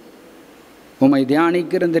 உம்மை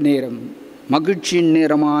தியானிக்கிற இந்த நேரம் மகிழ்ச்சியின்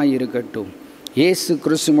நேரமாக இருக்கட்டும். இயேசு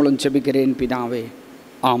கிறிஸ்து மூலம் செபிக்கிறேன் பிதாவே,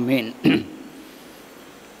 ஆமேன்.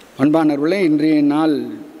 அன்பானவர்களே, இன்றைய நாள்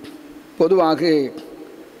பொதுவாக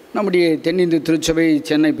நம்முடைய தென்னிந்திய திருச்சபை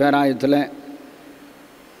சென்னை பேராயத்தில்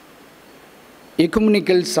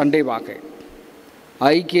எக்குமெனிக்கல் சண்டேவாக,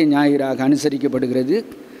 ஐக்கிய ஞாயிறாக அனுசரிக்கப்படுகிறது.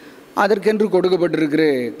 அதற்கென்று கொடுக்கப்பட்டிருக்கிற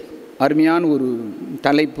அருமையான ஒரு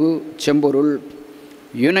தலைப்பு, செம்பொருள்,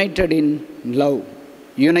 United in love.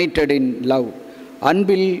 United in love,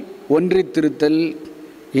 அன்பில் ஒன்றித்திருத்தல்,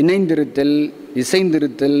 இணைந்திருத்தல்,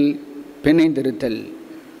 இசைந்திருத்தல், பிணைந்திருத்தல்.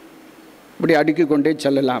 இப்படி அடுக்கிக் கொண்டே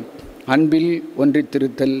செல்லலாம். அன்பில்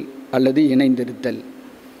ஒன்றித்திருத்தல் அல்லது இணைந்திருத்தல்.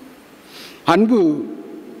 அன்பு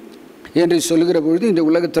என்று சொல்லுகிற பொழுது இந்த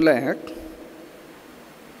உலகத்தில்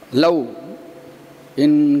love,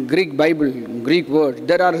 in Greek Bible, Greek word,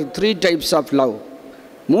 there are 3 types of love.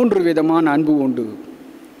 3 விதமான அன்பு உண்டு.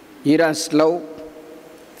 Eros love,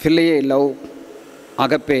 ஃபிலியே love,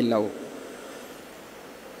 அகப்பே love.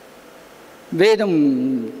 வேதம்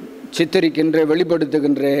சித்தரிக்கின்ற,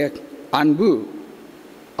 வெளிப்படுத்துகின்ற அன்பு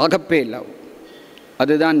அகப்பே லவ்.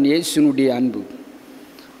 அதுதான் இயேசுனுடைய அன்பு.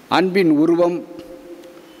 அன்பின் உருவம்,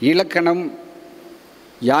 இலக்கணம்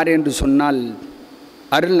யார் என்று சொன்னால்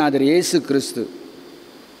அருள்நாதர் இயேசு கிறிஸ்து.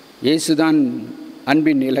 இயேசுதான்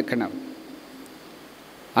அன்பின் இலக்கணம்,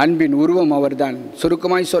 அன்பின் உருவம் அவர்தான்.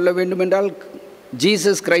 சுருக்கமாய் சொல்ல வேண்டுமென்றால்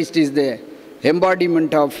Jesus Christ is the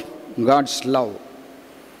embodiment of God's love.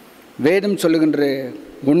 வேதம் சொல்லுகின்ற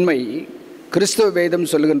உண்மை, கிறிஸ்தவ வேதம்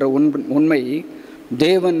சொல்லுகின்ற உண்மை,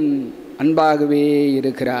 தேவன் அன்பாகவே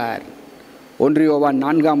இருக்கிறார். 1 யோவான்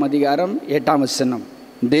 4ஆம் அதிகாரம் 8ஆம் வசனம்.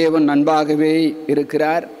 தேவன் அன்பாகவே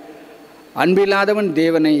இருக்கிறார், அன்பில்லாதவன்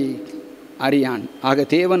தேவனை அறியான். ஆக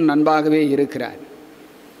தேவன் அன்பாகவே இருக்கிறார்.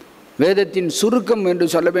 வேதத்தின் சுருக்கம் என்று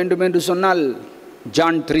சொல்ல வேண்டும் என்று சொன்னால்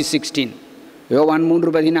ஜான் 3:16, யோவான்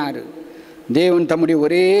 3:16, தேவன் தம்முடைய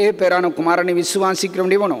ஒரே பேரான குமாரனை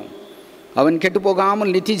விசுவாசிக்கிறவனோ அவன்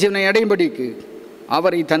கெட்டுப்போகாமல் நித்திய ஜீவனை அடையும்படிக்கு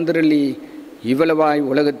அவரை தந்திரளி இவ்வளவாய்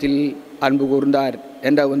உலகத்தில் அன்பு கூர்ந்தார்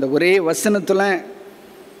என்ற அந்த ஒரே வசனத்தில்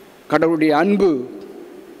கடவுளுடைய அன்பு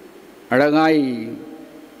அழகாய்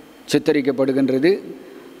சித்தரிக்கப்படுகின்றது.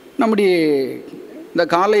 நம்முடைய இந்த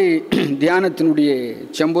காலை தியானத்தினுடைய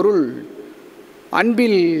செம்பொருள்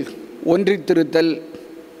அன்பில் ஒன்றித்திருத்தல்,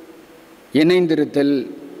 இணைந்திருத்தல்.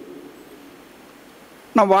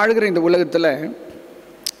 நான் வாழ்கிற இந்த உலகத்தில்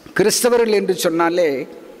கிறிஸ்தவர்கள் என்று சொன்னாலே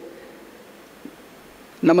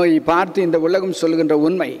நம்மை பார்த்து இந்த உலகம் சொல்லுகின்ற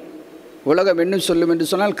உண்மை, உலகம் என்ன சொல்லும் என்று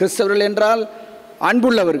சொன்னால் கிறிஸ்தவர்கள் என்றால்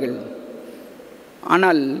அன்புள்ளவர்கள்.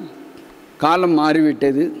 ஆனால் காலம்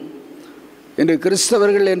மாறிவிட்டது. இன்று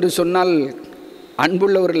கிறிஸ்தவர்கள் என்று சொன்னால்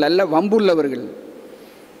அன்புள்ளவர்கள் அல்ல, வம்புள்ளவர்கள்.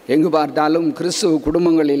 எங்கு பார்த்தாலும் கிறிஸ்துவ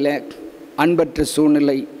குடும்பங்களில் அன்பற்ற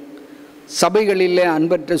சூழ்நிலை, சபைகளில்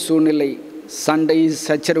அன்பற்ற சூழ்நிலை, சண்டை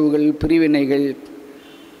சச்சரவுகள், பிரிவினைகள்,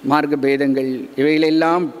 மார்க்க பேதங்கள்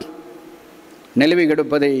இவைகளெல்லாம் நிலவி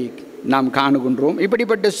கிடப்பதை நாம் காணுகின்றோம்.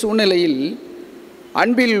 இப்படிப்பட்ட சூழ்நிலையில்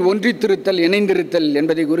அன்பில் ஒன்றித்திருத்தல், இணைந்திருத்தல்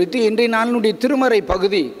என்பதை குறித்து இன்றைய நாளினுடைய திருமறை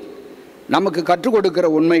பகுதி நமக்கு கற்றுக் கொடுக்கிற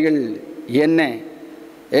உண்மைகள் என்ன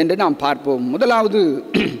என்று நாம் பார்ப்போம். முதலாவது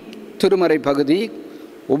திருமறை பகுதி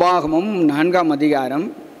உபாகமம் 4ஆம் அதிகாரம்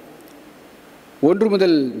 1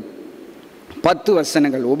 முதல் 10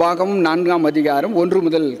 வசனங்கள். உபாகமம் 4ஆம் அதிகாரம் 1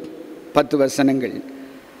 முதல் 10 வசனங்கள்.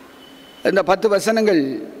 இந்த 10 வசனங்கள்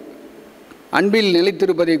அன்பில்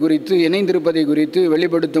நிலைத்திருப்பதை குறித்து, இணைந்திருப்பதை குறித்து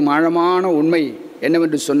வெளிப்படுத்தும் ஆழமான உண்மை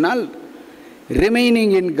என்னவென்று சொன்னால்,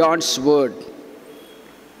 ரிமைனிங் இன் காட்ஸ் வேர்ட்,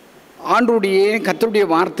 கர்த்தருடைய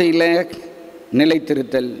வார்த்தையில்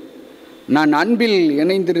நிலைத்திருத்தல். நான் அன்பில்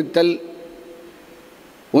இணைந்திருத்தல்,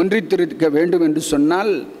 ஒன்றித்திருக்க வேண்டும் என்று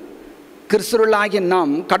சொன்னால், கிறிஸ்தவர்களாகிய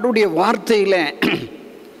நாம் கடவுளுடைய வார்த்தையில்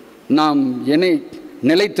நாம்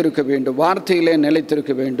நிலைத்திருக்க வேண்டும், வார்த்தையில்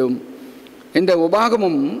நிலைத்திருக்க வேண்டும். இந்த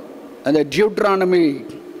உபாகமம், அந்த Deuteronomy,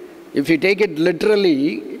 if you take it literally,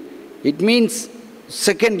 it means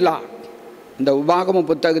second law. இந்த உபாகம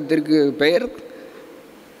புத்தகத்திற்கு பெயர்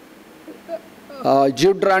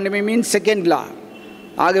டியூட்ரானமி மீன்ஸ் செகண்ட் லா.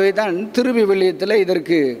 ஆகவே தான் திருவிவிலியத்தில்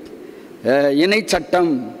இதற்கு இணை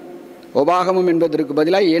சட்டம், உபாகமம் என்பதற்கு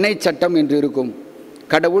பதிலாக இணை சட்டம் என்று இருக்கும்.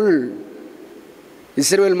 கடவுள்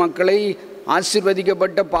இஸ்ரவேல் மக்களை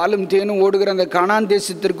ஆசீர்வதிக்கப்பட்ட பாலும் தேனும் ஓடுகிற அந்த கானான்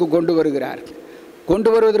தேசத்திற்கு கொண்டு வருகிறார். கொண்டு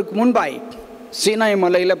வருவதற்கு முன்பாய் சீனாய்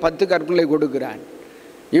மலையில் 10 கற்பனைகளை கொடுக்கிறார்.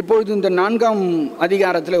 இப்பொழுது இந்த 4ஆம்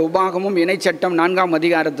அதிகாரத்தில், உபாகமும் இணை சட்டம் 4ஆம்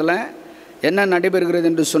அதிகாரத்தில் என்ன நடைபெறுகிறது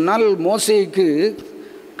என்று சொன்னால், மோசேக்கு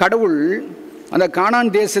கடவுள் அந்த கானான்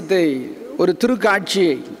தேசத்தை, ஒரு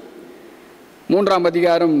திருக்காட்சியை 3ஆம்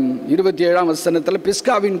அதிகாரம் 27ஆம் வசனத்தில்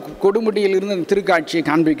பிஸ்காவின் கொடுமுடியில் இருந்து அந்த திருக்காட்சியை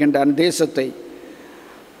காண்பிக்கின்றார். தேசத்தை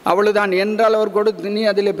அவ்வளவுதான் என்றால் அவர் கொடுத்து நீ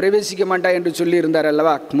அதில் பிரவேசிக்க மாட்டாய் என்று சொல்லியிருந்தார்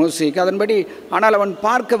அல்லவா மோசேக்கு. அதன்படி ஆனால் அவன்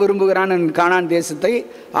பார்க்க விரும்புகிறான் கானான் தேசத்தை.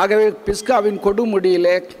 ஆகவே பிஸ்காவின்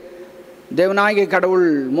கொடுமுடியிலே தேவனாகிய கடவுள்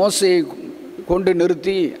மோசேயை கொண்டு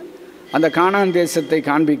நிறுத்தி அந்த கானான் தேசத்தை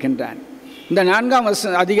காண்பிக்கின்றான். இந்த 4ஆம்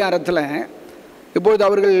அதிகாரத்தில் இப்பொழுது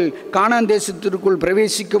அவர்கள் கானான் தேசத்திற்குள்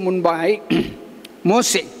பிரவேசிக்கும் முன்பாய்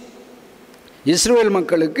மோசே இஸ்ரவேல்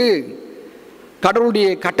மக்களுக்கு கடவுளுடைய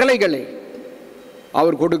கட்டளைகளை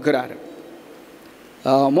அவர் கொடுக்கிறார்.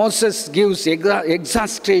 மோசஸ் கிவ்ஸ்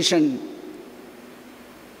எக்ஸாஸ்ட்ரேஷன்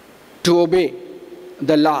டு ஒபே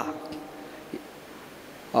த லா.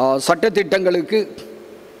 சட்டத்திட்டங்களுக்கு,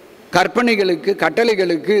 கற்பனைகளுக்கு,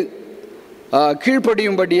 கட்டளைகளுக்கு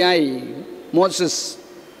கீழ்ப்படியும்படியாய் மோசஸ்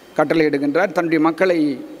கட்டளையிடுகின்றார், தன்னுடைய மக்களை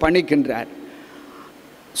பணிக்கின்றார்.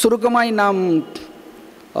 சுருக்கமாய் நாம்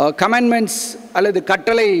கமெண்ட்மெண்ட்ஸ் அல்லது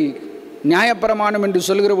கட்டளை நியாயப்பிரமாணம் என்று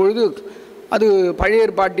சொல்கிற பொழுது, அது பழைய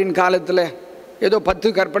ஏற்பாட்டின் காலத்தில் ஏதோ 10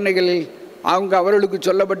 கற்பனைகளில் அவர்களுக்கு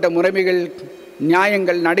சொல்லப்பட்ட முறைமைகள்,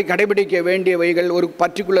 நியாயங்கள், கடைபிடிக்க வேண்டியவைகள் ஒரு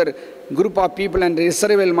பர்டிகுலர் குரூப் ஆஃப் பீப்புள் என்ற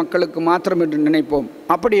இஸ்ரவேல் மக்களுக்கு மாத்திரம் என்று நினைப்போம்.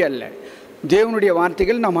 அப்படி அல்ல. தேவனுடைய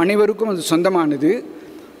வார்த்தைகள் நாம் அனைவருக்கும் அது சொந்தமானது.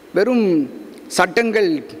 வெறும்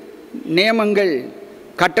சட்டங்கள், நியமங்கள்,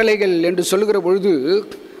 கட்டளைகள் என்று சொல்கிற பொழுது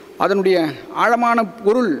அதனுடைய ஆழமான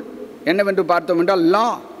பொருள் என்னவென்று பார்த்தோம் என்றால் லா.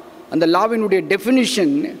 அந்த லாவினுடைய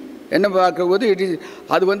டெஃபினிஷன் என்ன பார்க்கும்போது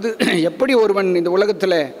அது எப்படி ஒருவன் இந்த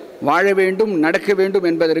உலகத்தில் வாழ வேண்டும், நடக்க வேண்டும்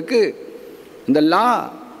என்பதற்கு இந்த லா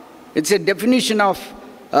it's a definition of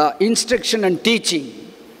instruction and teaching.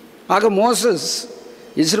 ஆக மோசஸ்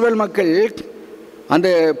இஸ்ரவேல் மக்கள் அந்த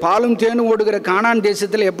பாலும் தேனும் ஓடுகிற கானான்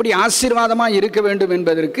தேசத்தில் எப்படி ஆசீர்வாதமாக இருக்க வேண்டும்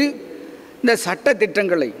என்பதற்கு இந்த சட்ட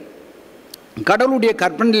திட்டங்களை, கடவுளுடைய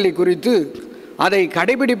கற்பனைகளை குறித்து, அதை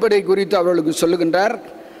கடைபிடிப்பதை குறித்து அவர்களுக்கு சொல்லுகின்றார்.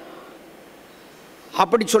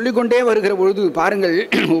 அப்படி சொல்லிக்கொண்டே வருகிற பொழுது பாருங்கள்,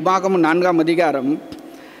 உபாகமம் 4ஆம் அதிகாரம்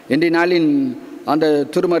இன்றைய நாளின் அந்த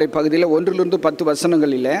திருமறை பகுதியில் 1 to 10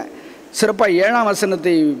 வசனங்களில் சிறப்பாக 7ஆம்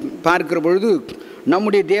வசனத்தை பார்க்கிற பொழுது,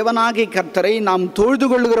 நம்முடைய தேவனாகிய கர்த்தரை நாம் தொழுது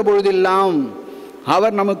கொள்ளுகிற பொழுதெல்லாம்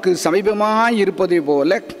அவர் நமக்கு சமீபமாய் இருப்பதை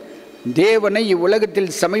போல தேவனை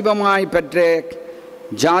இவ்வுலகத்தில் சமீபமாய் பெற்ற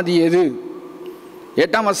ஜாதி எது?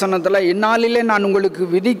 8ஆம் வசனத்தில், இந்நாளிலே நான் உங்களுக்கு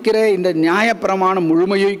விதிக்கிற இந்த நியாயப்பிரமாணம்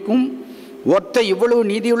முழுமைக்கும் ஒத்த இவ்வளவு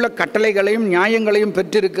நீதியுள்ள கட்டளைகளையும் நியாயங்களையும்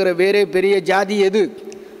பெற்றிருக்கிற வேறே பெரிய ஜாதி எது?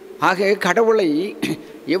 ஆக கடவுளை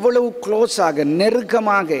எவ்வளவு க்ளோஸாக,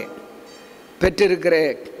 நெருக்கமாக பெற்றிருக்கிற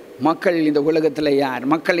மக்கள் இந்த உலகத்தில் யார்?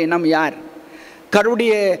 மக்கள் இனம் யார்?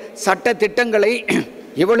 கடவுளுடைய சட்ட திட்டங்களை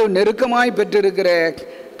எவ்வளவு நெருக்கமாய் பெற்றிருக்கிற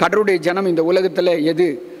கடவுளுடைய ஜனம் இந்த உலகத்தில் எது?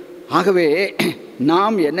 ஆகவே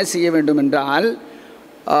நாம் என்ன செய்ய வேண்டும் என்றால்,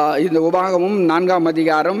 இந்த உபாகமும் 4ஆம்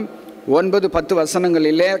அதிகாரம் 9, 10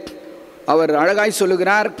 வசனங்களிலே அவர் அழகாய்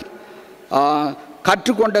சொல்லுகிறார்.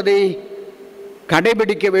 கற்றுக்கொண்டதை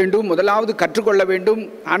கடைபிடிக்க வேண்டும். முதலாவது கற்றுக்கொள்ள வேண்டும்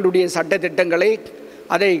ஆண்டுடைய சட்ட திட்டங்களை,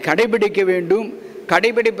 அதை கடைபிடிக்க வேண்டும்.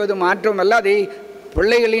 கடைபிடிப்பது மாற்றமல்ல, அதை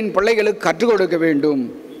பிள்ளைகளுக்கு கற்றுக் கொடுக்க வேண்டும்.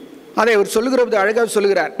 அதை அவர் சொல்லுகிறது அழகாக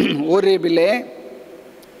சொல்லுகிறார். ஓரேபிலே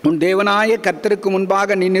உன் தேவனாய கர்த்தருக்கு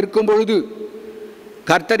முன்பாக நீ நிற்கும் பொழுது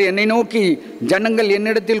கர்த்தர் என்னை நோக்கி ஜனங்கள்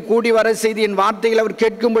என்னிடத்தில் கூடி வர செய்து என் வார்த்தைகள் அவர்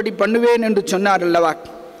கேட்கும்படி பண்ணுவேன் என்று சொன்னார் அல்லவா.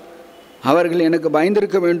 அவர்கள் எனக்கு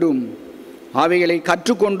பயந்திருக்க வேண்டும், அவைகளை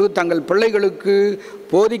கற்றுக்கொண்டு தங்கள் பிள்ளைகளுக்கு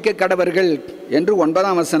போதிக்க கடவர்கள் என்று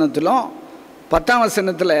 9ஆம் வசனத்திலும் 10ஆம்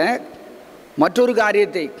வசனத்தில் மற்றொரு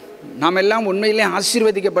காரியத்தை, நாம் எல்லாம் உண்மையிலே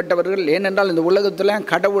ஆசீர்வதிக்கப்பட்டவர்கள். ஏனென்றால் இந்த உலகத்தில்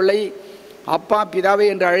கடவுளை அப்பா பிதாவை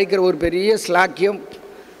என்று அழைக்கிற ஒரு பெரிய ஸ்லாக்கியம்,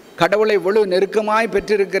 கடவுளை இவ்வளவு நெருக்கமாய்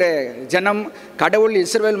பெற்றிருக்கிற ஜனம், கடவுள்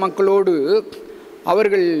இஸ்ரவேல் மக்களோடு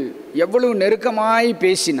அவர்கள் எவ்வளவு நெருக்கமாய்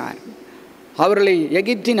பேசினார். அவர்களை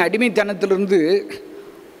எகிப்தின் அடிமைத்தனத்திலிருந்து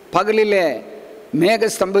பகலில் மேக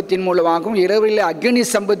ஸ்தம்பத்தின் மூலமாகவும் இரவில் அக்னி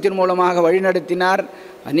ஸ்தம்பத்தின் மூலமாக வழிநடத்தினார்.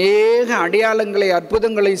 அநேக அடையாளங்களை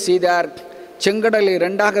அற்புதங்களை செய்தார். செங்கடலை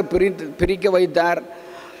 2ஆக பிரிக்க வைத்தார்.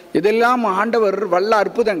 இதெல்லாம் ஆண்டவர் வல்ல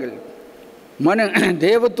அற்புதங்கள்.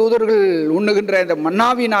 தேவ தூதர்கள் உண்ணுகின்ற இந்த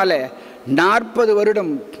மன்னாவினால 40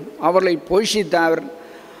 வருடம் அவர்களை போஷித்தார்.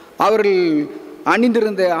 அவர்கள்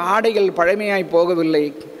அணிந்திருந்த ஆடைகள் பழமையாய் போகவில்லை,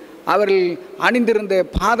 அவர்கள் அணிந்திருந்த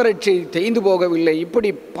பாதரட்சை தேய்ந்து போகவில்லை. இப்படி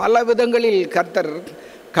பல விதங்களில் கர்த்தர்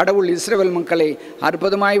கடவுள் இஸ்ரவேல் மக்களை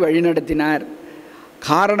அற்புதமாய் வழிநடத்தினார்.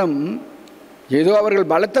 காரணம் ஏதோ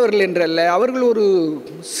அவர்கள் பலத்தவர்கள் என்றல்ல, அவர்கள் ஒரு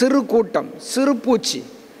சிறு கூட்டம், சிறு பூச்சி,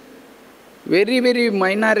 வெரி வெரி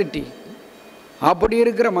மைனாரிட்டி, அப்படி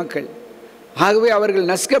இருக்கிற மக்கள். ஆகவே அவர்கள்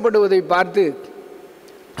நசுக்கப்படுவதை பார்த்து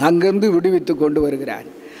அங்கிருந்து விடுவித்து கொண்டு வருகிறார்.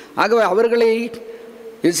 ஆகவே அவர்களை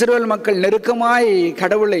இஸ்ரவேல் மக்கள் நெருக்கமாய்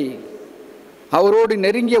கடவுளை, அவரோடு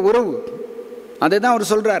நெருங்கிய உறவு, அதை தான்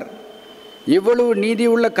அவர் சொல்கிறார். இவ்வளவு நீதி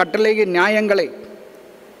உள்ள கட்டளை நியாயங்களை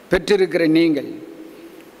பெற்றிருக்கிற நீங்கள்,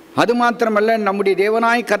 அது மாத்திரமல்ல, நம்முடைய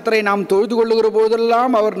தேவனாய் கர்த்தரை நாம் தொழுது கொள்ளுகிற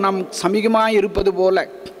போதெல்லாம் அவர் நாம் சமீபமாய் இருப்பது போல,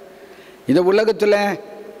 இந்த உலகத்தில்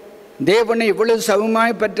தேவனை இவ்வளவு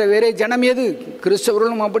சமமாய் பெற்ற வேறே ஜனம் எது?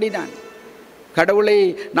 கிறிஸ்தவர்களும் அப்படிதான். கடவுளை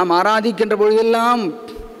நாம் ஆராதிக்கின்ற பொழுதெல்லாம்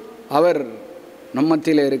அவர்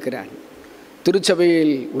நம்மத்திலே இருக்கிறார்.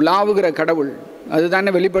 திருச்சபையில் உலாவுகிற கடவுள்,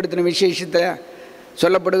 அதுதானே வெளிப்படுத்தின விசேஷத்தில்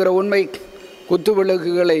சொல்லப்படுகிற உண்மை. குத்து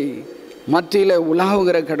விளக்குகளை மத்தியில்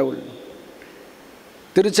உலாவுகிற கடவுள்,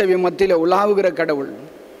 திருச்சபை மத்தியில் உலாவுகிற கடவுள்.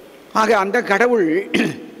 ஆக அந்த கடவுள்,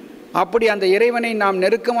 அப்படி அந்த இறைவனை நாம்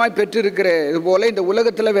நெருக்கமாய் பெற்றிருக்கிறது போல இந்த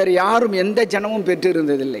உலகத்தில் வேறு யாரும் எந்த ஜனமும்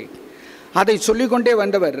பெற்றிருந்ததில்லை. அதை சொல்லிக்கொண்டே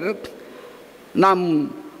வந்தவர், நாம்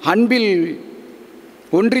அன்பில்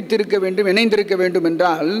ஒன்றித்திருக்க வேண்டும், இணைந்திருக்க வேண்டும்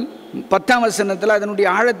என்றால் 10ஆம் வசனத்தில் அதனுடைய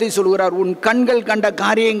ஆழத்தை சொல்கிறார். உன் கண்கள் கண்ட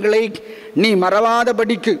காரியங்களை நீ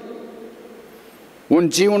மறவாதபடிக்கு, உன்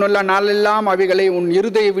ஜீவனுள்ள நாளெல்லாம் அவைகளை உன்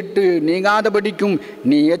இருதயை விட்டு நீங்காதபடிக்கும்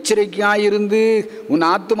நீ எச்சரிக்கையாயிருந்து உன்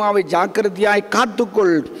ஆத்மாவை ஜாக்கிரதையாய்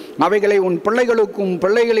காத்துக்கொள், அவைகளை உன் பிள்ளைகளுக்கும்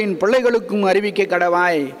பிள்ளைகளின் பிள்ளைகளுக்கும் அறிவிக்க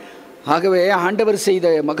கடவாய். ஆகவே ஆண்டவர் செய்த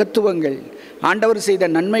மகத்துவங்கள், ஆண்டவர் செய்த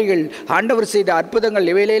நன்மைகள், ஆண்டவர் செய்த அற்புதங்கள்,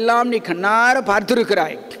 இவையிலெல்லாம் நீ கண்ணார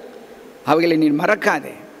பார்த்திருக்கிறாய். அவைகளை நீ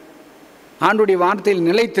மறக்காதே, ஆண்டுடைய வார்த்தையில்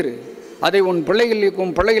நிலைத்திரு, அதை உன்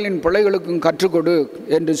பிள்ளைகளுக்கும் பிள்ளைகளின் பிள்ளைகளுக்கும் கற்றுக்கொடு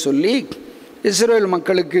என்று சொல்லி இஸ்ரவேல்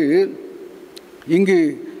மக்களுக்கு இங்கு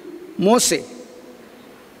மோசே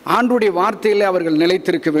ஆண்டவருடைய வார்த்தையில் அவர்கள்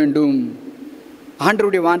நிலைத்திருக்க வேண்டும்,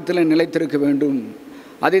 ஆண்டவருடைய வார்த்தையில் நிலைத்திருக்க வேண்டும்.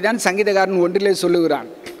 அதை தான் சங்கீதக்காரன் 1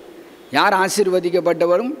 சொல்லுகிறான். யார்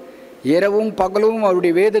ஆசீர்வதிக்கப்பட்டவரும்? இரவும் பகலும்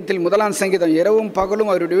அவருடைய வேதத்தில், 1ஆம் சங்கீதம், இரவும் பகலும்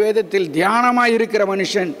அவருடைய வேதத்தில் தியானமாய் இருக்கிற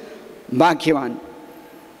மனுஷன் பாக்கியவான்.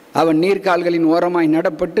 அவன் நீர்க்கால்களின் ஓரமாய்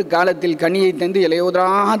நடப்பட்டு காலத்தில் கனியை தந்து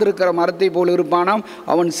இலையோதராதிருக்கிற மரத்தை போல் இருப்பானாம்,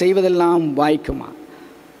 அவன் செய்வதெல்லாம் வாய்க்குமா.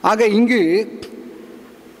 ஆக இங்கு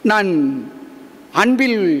நான்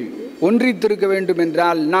அன்பில் ஒன்றித்திருக்க வேண்டும்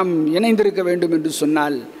என்றால், நாம் இணைந்திருக்க வேண்டும் என்று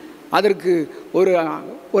சொன்னால், அதற்கு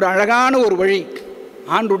ஒரு அழகான ஒரு வழி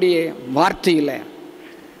ஆண்டுடைய வார்த்தையில்.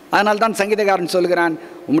 அதனால்தான் சங்கீதக்காரன் சொல்கிறான்,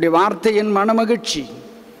 உம்முடைய வார்த்தை என் மனமகிழ்ச்சி,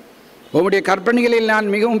 உம்முடைய கற்பனைகளில்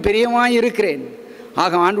நான் மிகவும் பிரியமாய் இருக்கிறேன்.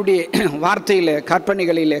 ஆக ஆண்டுடைய வார்த்தையில்,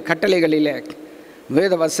 கற்பனைகளில், கட்டளைகளில்,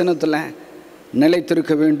 வேத வசனத்தில்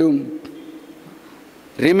நிலைத்திருக்க வேண்டும்.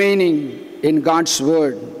 Remaining in God's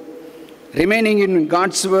word, remaining in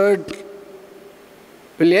God's word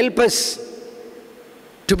will help us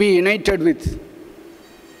to be united with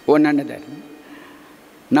one another.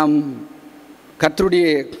 நம் கர்த்தருடைய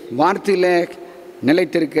வார்த்தையில்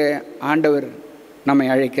நிலைத்திருக்க ஆண்டவர் நம்மை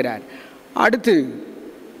அழைக்கிறார். அடுத்து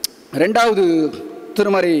 2வது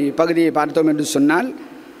திருமறை பகுதியை பார்த்தோம் என்று சொன்னால்,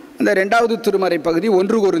 அந்த 2வது திருமறை பகுதி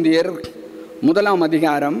 1 கொரிந்தியர் 1ஆம்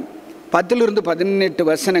அதிகாரம் 10 to 18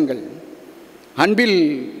 வசனங்கள். அன்பில்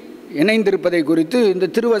இணைந்திருப்பதை குறித்து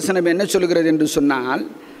இந்த திருவசனம் என்ன சொல்கிறது என்று சொன்னால்,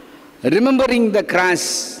 remembering the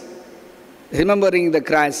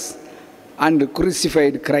cross and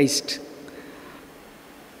crucified Christ.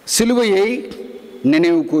 சிலுவையை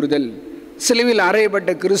நினைவு கூறுதல், சிலுவையில்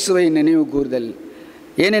அறையப்பட்ட கிறிஸ்துவை நினைவு கூறுதல்.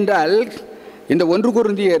 ஏனென்றால் இந்த 1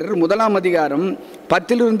 கொரிந்தியர் 1ஆம் அதிகாரம்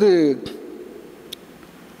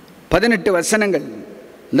 10-18 வசனங்கள்,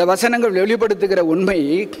 இந்த வசனங்கள் வெளிப்படுத்துகிற உண்மை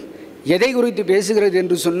எதை குறித்து பேசுகிறது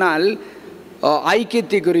என்று சொன்னால்,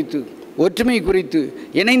 ஐக்கியத்தை குறித்து, ஒற்றுமை குறித்து,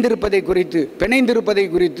 இணைந்திருப்பதை குறித்து, பிணைந்திருப்பதை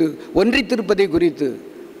குறித்து, ஒன்றித்திருப்பதை குறித்து.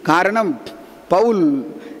 காரணம், பவுல்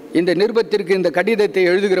இந்த நிருபத்திற்கு இந்த கடிதத்தை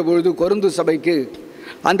எழுதுகிற பொழுது கொரிந்து சபைக்கு,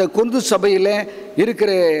 அந்த கொரிந்து சபையில்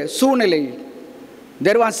இருக்கிற சூழ்நிலை,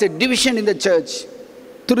 there was a division in the church.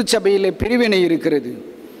 திருச்சபையில் பிரிவினை இருக்கிறது,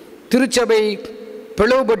 திருச்சபை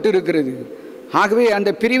பிளவுபட்டு இருக்கிறது. ஆகவே அந்த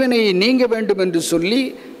பிரிவினையை நீங்க வேண்டும் என்று சொல்லி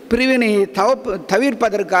பிரிவினையை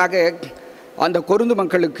தவிர்ப்பதற்காக அந்த கொரிந்து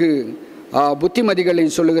மக்களுக்கு புத்திமதிகளை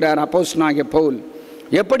சொல்லுகிறார் அப்போஸ்தலனாகிய பவுல்.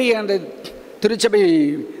 எப்படி அந்த திருச்சபை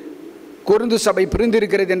கொரிந்து சபை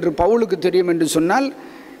பிரிந்திருக்கிறது என்று பவுலுக்கு தெரியும் என்று சொன்னால்,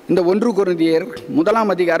 இந்த 1 கொரிந்தியர்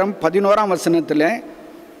 1ஆம் அதிகாரம் 11ஆம் வசனத்தில்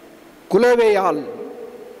குலோவேயால்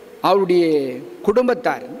அவருடைய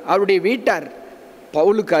குடும்பத்தார், அவருடைய வீட்டார்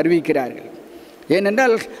பவுலுக்கு அறிவிக்கிறார்கள்.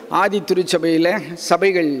 ஏனென்றால் ஆதி திருச்சபையில்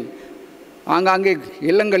சபைகள் ஆங்காங்கே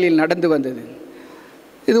இல்லங்களில் நடந்து வந்தது.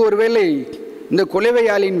 இது ஒருவேளை இந்த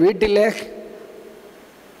குலோவேயாலின் வீட்டில்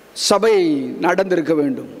சபை நடந்திருக்க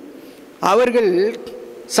வேண்டும். அவர்கள்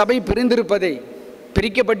சபை பிரிந்திருப்பதை,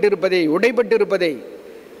 பிரிக்கப்பட்டிருப்பதை, உடைப்பட்டிருப்பதை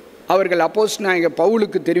அவர்கள் அப்போஸ்தலனாகிய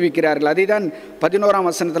பவுலுக்கு தெரிவிக்கிறார்கள். அதை தான் 11ஆம்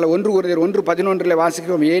வசனத்தில் 1 கொரிந்தியர் 1:11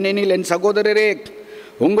 வாசிக்கிறோம். ஏனெனில் என் சகோதரரே,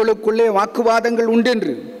 உங்களுக்குள்ளே வாக்குவாதங்கள்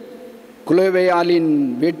உண்டென்று குலோவேயாலின்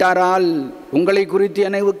வீட்டாரால் உங்களை குறித்து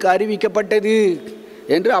எனக்கு அறிவிக்கப்பட்டது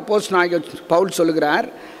என்று அப்போஸ்தலனாகிய பவுல் சொல்கிறார்.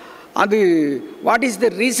 அது what is the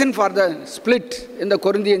reason for the split in the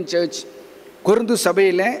Corinthian search? Corinth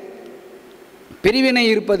சபையில் பிரிவினை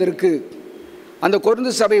இருப்பதற்கு, அந்த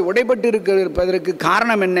கொரிந்து சபை உடைபட்டு இருப்பதற்கு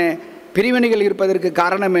காரணம் என்ன, பிரிவினைகள் இருப்பதற்கு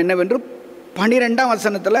காரணம் என்னவென்று 12ஆம்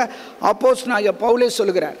வசனத்தில் அப்போஸ்தலனாகிய பவுலே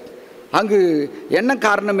சொல்கிறார். அங்கு என்ன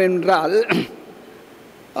காரணம் என்றால்,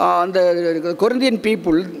 அந்த Corinthian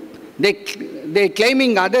people they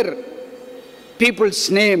claiming other people's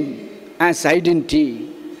name as identity.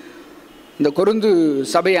 இந்த கொரிந்து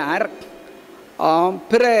சபையார்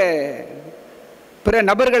பிற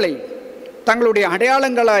நபர்களை தங்களுடைய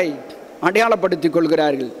அடையாளங்களாய் அடையாளப்படுத்திக்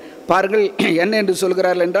கொள்கிறார்கள். பாருங்கள் என்ன என்று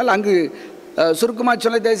சொல்கிறார்கள் என்றால், அங்கு சுருக்கமாக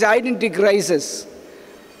சொல்ல தேர் இஸ் ஐடென்டிட்டி கிரைசிஸ்.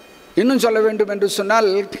 இன்னும் சொல்ல வேண்டும் என்று சொன்னால்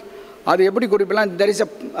அது எப்படி குறிப்பிடலாம், தேர் இஸ்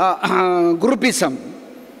குரூப்பிசம்.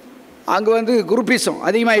 அங்கு குரூப்பிசம்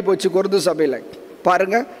அதிகமாகி போச்சு கொரிந்து சபையில்.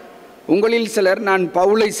 பாருங்கள், உங்களில் சிலர் நான்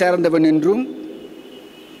பவுலை சேர்ந்தவன் என்றும்,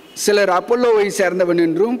 சிலர் அப்பல்லோவை சேர்ந்தவன்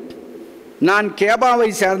என்றும், நான் கேபாவை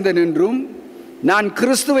சேர்ந்தவன் என்றும், நான்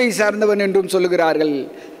கிறிஸ்துவை சேர்ந்தவன் என்றும் சொல்லுகிறார்கள்.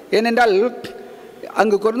 ஏனென்றால்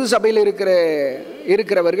அங்கு கொரிந்து சபையில்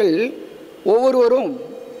இருக்கிறவர்கள் ஒவ்வொருவரும்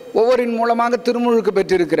ஒவ்வொரின் மூலமாக திருமுழுக்கு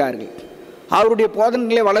பெற்றிருக்கிறார்கள், அவருடைய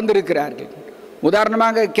போதனைகளே வளர்ந்திருக்கிறார்கள்.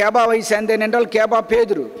 உதாரணமாக கேபாவை சேர்ந்தேன் என்றால் கேபா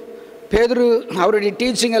பேதுரு அவருடைய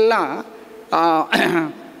டீச்சிங் எல்லாம்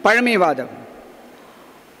பழமைவாதம்.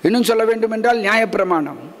 இன்னும் சொல்ல வேண்டும் என்றால்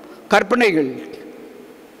நியாயப்பிரமாணம், கற்பனைகள்,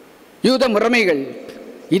 யூத முறைமைகள்,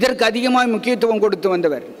 இதற்கு அதிகமாக முக்கியத்துவம் கொடுத்து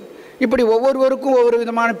வந்தவர். இப்படி ஒவ்வொருவருக்கும் ஒவ்வொரு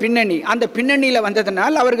விதமான பின்னணி. அந்த பின்னணியில்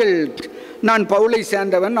வந்ததனால் அவர்கள் நான் பவுலை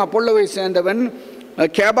சேர்ந்தவன், அப்பல்லோவை சேர்ந்தவன்,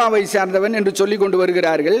 கேபாவை சேர்ந்தவன் என்று சொல்லி கொண்டு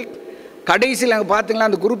வருகிறார்கள். கடைசியில் அங்கே பார்த்தீங்களா,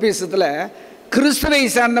 அந்த குரூப்பிசத்தில் கிறிஸ்துவை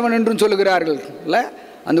சேர்ந்தவன் என்றும் சொல்லுகிறார்கள். இல்லை,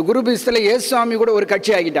 அந்த குரூப்பிசத்தில் இயேசுசாமி கூட ஒரு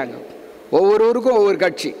கட்சி ஆகிட்டாங்க. ஒவ்வொருவருக்கும் ஒவ்வொரு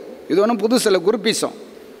கட்சி. இது ஒன்றும் புதுசில் குரூப்பிசம்.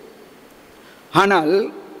 ஆனால்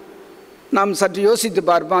நாம் சற்று யோசித்து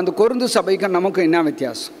பார்ப்போம், அந்த கொரிந்து சபைக்கும் நமக்கும் என்ன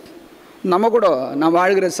வித்தியாசம்? நம்ம கூட நான்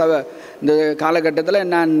வாழ்கிற இந்த காலகட்டத்தில்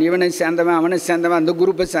நான் இவனை சேர்ந்தவன், அவனை சேர்ந்தவன், அந்த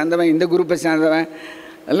குரூப்பை சேர்ந்தவன், இந்த குரூப்பை சேர்ந்தவன்,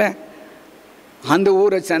 இல்லை அந்த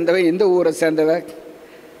ஊரை சேர்ந்தவன், இந்த ஊரை சேர்ந்தவன்,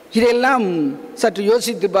 இதெல்லாம் சற்று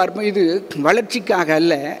யோசித்து பார்ப்போம். இது வளர்ச்சிக்காக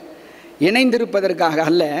அல்ல, இணைந்திருப்பதற்காக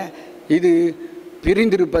அல்ல, இது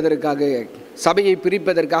பிரிந்திருப்பதற்காக, சபையை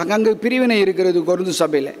பிரிப்பதற்காக. அங்கு பிரிவினை இருக்கிறது கொரிந்து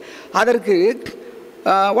சபையில். அதற்கு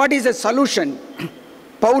what is the solution?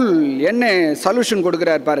 Pavul என்ன சொல்யூஷன்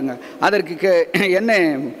கொடுக்கிறார் பாருங்கள். அதற்கு என்ன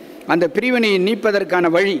அந்த பிரிவினையை நீப்பதற்கான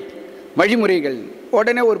வழிமுறைகள்.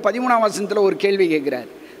 உடனே ஒரு 13ஆம் வசனத்தில் ஒரு கேள்வி கேட்கிறார்,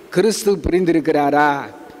 கிறிஸ்து பிரிந்திருக்கிறாரா?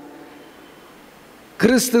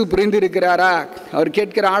 கிறிஸ்து பிரிந்திருக்கிறாரா? அவர்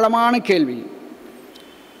கேட்கிற ஆழமான கேள்வி.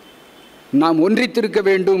 நாம் ஒன்றித்திருக்க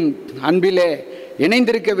வேண்டும், அன்பிலே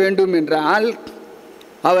இணைந்திருக்க வேண்டும் என்றால்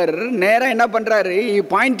அவர் நேராக என்ன பண்ணுறாரு?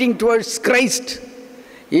 Poynting towards Christ,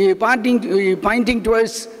 Poynting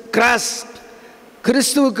towards cross.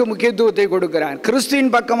 கிறிஸ்துவுக்கு முக்கியத்துவத்தை கொடுக்கிறார்,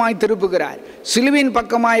 கிறிஸ்துவின் பக்கமாய் திருப்புகிறார், சிலுவின்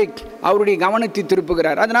பக்கமாய் அவருடைய கவனத்தை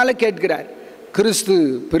திருப்புகிறார். அதனால் கேட்கிறார், கிறிஸ்து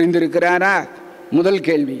பிரிந்திருக்கிறாரா முதல்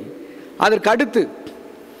கேள்வி. அதற்கு அடுத்து,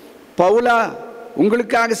 பவுலா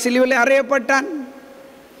உங்களுக்காக சிலுவையில் அறையப்பட்டான்.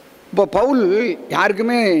 இப்போ பவுல்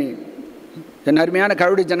யாருக்குமே, என் அருமையான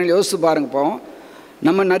கழுவுடைய ஜனங்கள் யோசித்து பாருங்க, இப்போ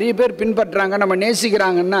நம்ம நிறைய பேர் பின்பற்றுறாங்க, நம்ம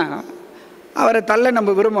நேசிக்கிறாங்கன்னா அவரை தள்ள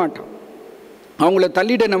நம்ம விரும்ப மாட்டோம், அவங்கள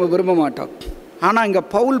தள்ளிட நம்ம விரும்ப மாட்டோம். ஆனால் இங்கே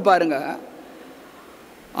பவுல் பாருங்க,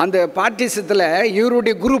 அந்த பாட்டிசத்தில்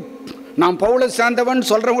இவருடைய குரூப், நான் பவுலை சார்ந்தவன்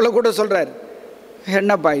சொல்கிறவங்கள கூட சொல்கிறார்.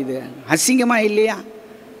 என்னப்பா இது அசிங்கமாக இல்லையா?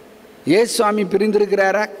 ஏசுவாமி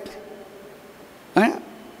பிரிந்திருக்கிறாரா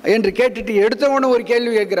என்று கேட்டுட்டு எடுத்தவன ஒரு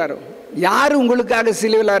கேள்வி கேட்குறாரோ, யார் உங்களுக்காக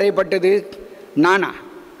சிலுவையில் அறையப்பட்டது? நானா?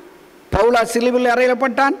 பவுலா சிலுவையில்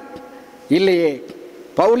அறையப்பட்டான்? இல்லையே.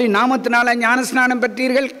 பவுலின் நாமத்தினால ஞானஸ்நானம்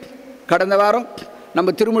பெற்றீர்கள். கடந்த வாரம்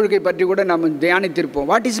நம்ம திருமுழுக்கை பற்றி கூட நம்ம தியானித்திருப்போம்.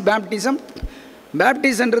 What is baptism?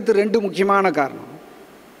 பேப்டிசம்ன்றது ரெண்டு முக்கியமான காரணம்,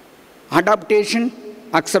 அடாப்டேஷன்,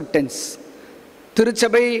 அக்செப்டன்ஸ்.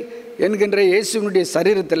 திருச்சபை என்கின்ற இயேசுவினுடைய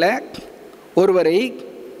சரீரத்தில் ஒருவரை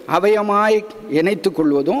அவயமாய் இணைத்து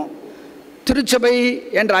கொள்வதும், திருச்சபை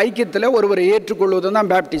என்ற ஐக்கியத்தில் ஒருவரை ஏற்றுக்கொள்வதும்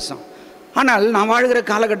தான் பேப்டிசம். ஆனால் நான் வாழ்கிற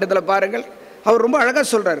காலகட்டத்தில் பாருங்கள், அவர் ரொம்ப அழகாக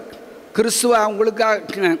சொல்கிறார், கிறிஸ்துவ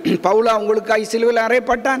அவங்களுக்காக, பவுலா அவங்களுக்காக சிலுவையில்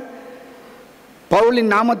அறையப்பட்டான்,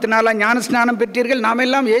 பவுலின் நாமத்தினால ஞானஸ்நானம் பெற்றீர்கள். நாம்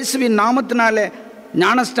எல்லாம் இயேசுவின் நாமத்தினால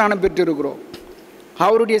ஞானஸ்நானம் பெற்றிருக்கிறோம்,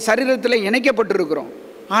 அவருடைய சரீரத்தில் இணைக்கப்பட்டிருக்கிறோம்.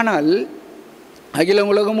 ஆனால் அகில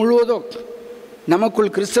உலகம் முழுவதும்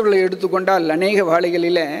நமக்குள் கிறிஸ்தவர்களை எடுத்துக்கொண்டால் அநேக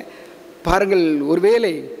வேளைகளில் பாருங்கள்,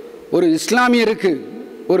 ஒருவேளை ஒரு இஸ்லாமியருக்கு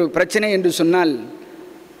ஒரு பிரச்சனை என்று சொன்னால்,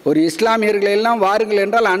 ஒரு இஸ்லாமியர்கள் எல்லாம் வாருங்கள்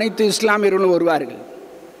என்றால் அனைத்து இஸ்லாமியர்களும் வருவார்கள்.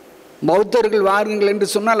 பௌத்தர்கள் வாருங்கள் என்று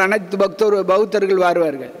சொன்னால் அனைத்து பௌத்தர்கள்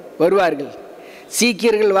வருவார்கள்.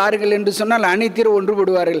 சீக்கியர்கள் வாருங்கள் என்று சொன்னால் அனைத்திலும்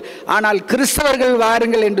ஒன்றுபடுவார்கள். ஆனால் கிறிஸ்தவர்கள்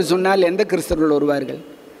வாருங்கள் என்று சொன்னால் எந்த கிறிஸ்தவர்கள் வருவார்கள்?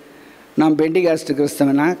 நாம் பெண்டிகாஸ்ட்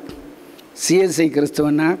கிறிஸ்தவனா, CSI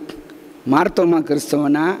கிறிஸ்தவனா, மார்த்தோமா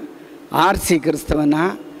கிறிஸ்தவனா, RC கிறிஸ்தவனா,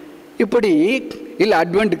 இப்படி இல்லை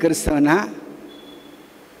அட்வென்ட் கிறிஸ்தவனா?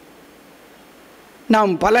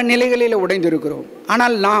 நாம் பல நிலைகளில் உடைந்திருக்கிறோம்.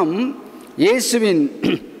 ஆனால் நாம் இயேசுவின்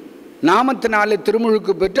நாமத்தினாலே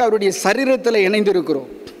திருமுழுக்கு பெற்று அவருடைய சரீரத்தில் இணைந்திருக்கிறோம்.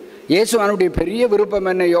 இயேசுவானுடைய பெரிய விருப்பம்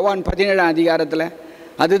என்ன? யோவான் 17ஆம் அதிகாரத்தில்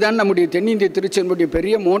அதுதான் நம்முடைய தென்னிந்திய திருச்சபையுடைய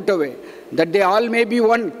பெரிய மோட்டோவே, that they all may be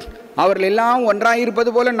one. அவர்கள் எல்லாம் ஒன்றாக இருப்பது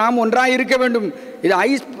போல நாம் ஒன்றாக இருக்க வேண்டும். இது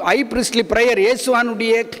ஐ பிரிஸ்ட்லி ப்ரேயர்,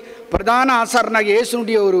 இயேசுவானுடைய பிரதான ஆசாரனாக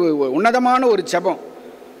இயேசுனுடைய ஒரு உன்னதமான ஒரு ஜெபம்,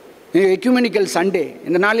 எக்யூமெனிக்கல் சண்டே.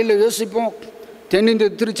 இந்த நாளில் யோசிப்போம்,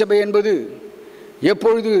 தென்னிந்திய திருச்சபை என்பது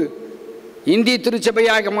எப்பொழுது இந்திய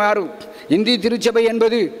திருச்சபையாக மாறும்? இந்திய திருச்சபை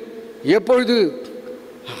என்பது எப்பொழுது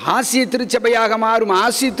ஆசிய திருச்சபையாக மாறும்?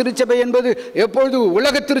 ஆசிய திருச்சபை என்பது எப்பொழுது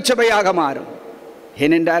உலக திருச்சபையாக மாறும்?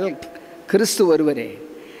 ஏனென்றால் கிறிஸ்து ஒருவரே.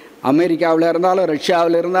 அமெரிக்காவில் இருந்தாலும்,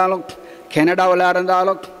 ரஷ்யாவில் இருந்தாலும், கனடாவில்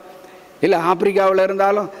இருந்தாலும், இல்லை ஆப்பிரிக்காவில்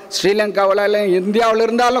இருந்தாலும், ஸ்ரீலங்காவில் இல்லை இந்தியாவில்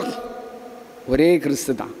இருந்தாலும் ஒரே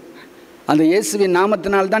கிறிஸ்து தான். அந்த இயேசுவின்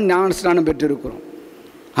நாமத்தினால்தான் ஞானஸ்நானம் பெற்றிருக்கிறோம்.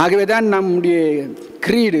 ஆகவே தான் நம்முடைய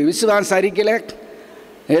கிரீடு, விசுவாச அறிக்கையில்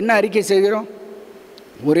என்ன அறிக்கை செய்கிறோம்?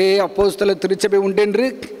 ஒரே அப்போஸ்தல திருச்சபை உண்டென்று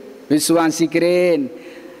விசுவாசிக்கிறேன்.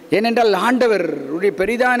 ஏனென்றால் ஆண்டவருடைய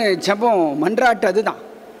பெரிதான ஜெபம், மன்றாட்டு அதுதான்.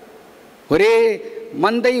 ஒரே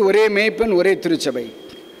மந்தை, ஒரே மேய்ப்பன், ஒரே திருச்சபை.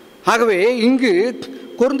 ஆகவே இங்கு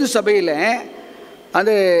கொரிந்து சபையில்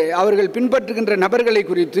அது அவர்கள் பின்பற்றுகின்ற நபர்களை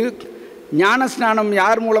குறித்து ஞானஸ்நானம்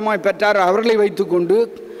யார் மூலமாக பெற்றாரோ அவர்களை வைத்துக்கொண்டு,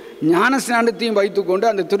 ஞானஸ்நானத்தையும் வைத்துக்கொண்டு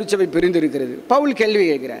அந்த திருச்சபை பிரிந்திருக்கிறது. பவுல் கேள்வி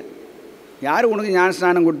கேட்கிறார், யார் உனக்கு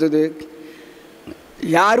ஞானஸ்நானம் கொடுத்தது?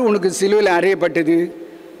 யார் உனக்கு சிலுவையில் அறையப்பட்டது?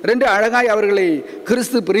 ரெண்டு அழகாய் அவர்களை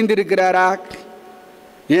கிறிஸ்து பிரிந்திருக்கிறாரா?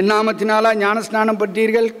 என் நாமத்தினாலா ஞானஸ்நானம்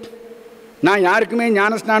பற்றீர்கள்? நான் யாருக்குமே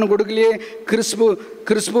ஞானஸ்நானம் கொடுக்கலையே,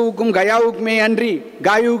 கிறிஸ்புவுக்கும் காயுவுக்குமே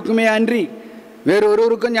அன்றி வேறு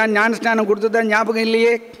ஒருவருக்கும் நான் ஞானஸ்நானம் கொடுத்ததா ஞாபகம்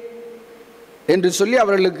இல்லையே என்று சொல்லி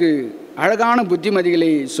அவர்களுக்கு அழகான புத்திமதிகளை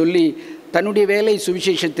சொல்லி தன்னுடைய வேலை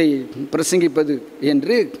சுவிசேஷத்தை பிரசங்கிப்பது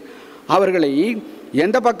என்று அவர்களை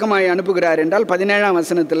எந்த பக்கமாய் அனுப்புகிறார் என்றால் 17ஆம்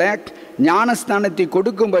வசனத்தில், ஞானஸ்தானத்தை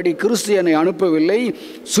கொடுக்கும்படி கிறிஸ்து என்னை அனுப்பவில்லை,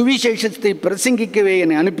 சுவிசேஷத்தை பிரசங்கிக்கவே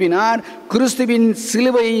என்னை அனுப்பினார், கிறிஸ்துவின்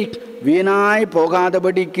சிலுவை வீணாய்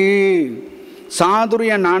போகாதபடிக்கு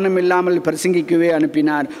சாதுரிய நாணம் இல்லாமல் பிரசங்கிக்கவே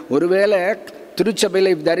அனுப்பினார். ஒருவேளை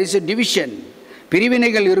திருச்சபையில் if there is a division,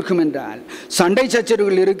 பிரிவினைகள் இருக்கும் என்றால், சண்டை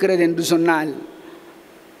சச்சரவுகள் இருக்கிறது என்று சொன்னால்,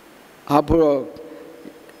 அப்போ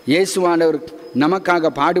இயேசுவானவர் நமக்காக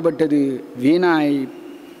பாடுபட்டது வீணாய்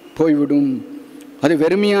போய்விடும், அது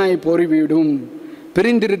வெறுமையாய் போய்விடும்.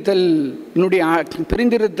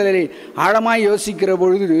 பிரிந்திருத்தலை ஆழமாய் யோசிக்கிற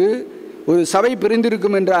பொழுது ஒரு சபை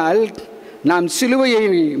பிரிந்திருக்கும் என்றால் நாம் சிலுவையை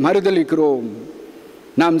மறுதலிக்கிறோம்.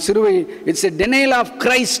 நாம் சிலுவை, it's a denial of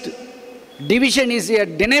Christ division is a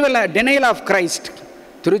denial of Christ.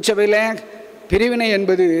 திருச்சபையில் பிரிவினை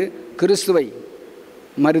என்பது கிறிஸ்துவை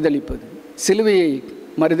மறுதலிப்பது, சிலுவையை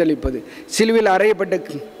மறுதலிப்பது, சிலுவையில் அறையப்பட்ட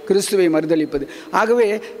கிறிஸ்துவை மறுதலிப்பது. ஆகவே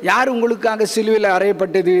யார் உங்களுக்காக சிலுவையில்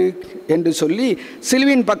அறையப்பட்டது என்று சொல்லி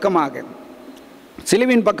சிலுவின் பக்கமாக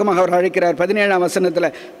அவர் அழைக்கிறார். 17ஆம்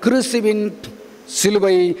வசனத்தில் கிறிஸ்துவின்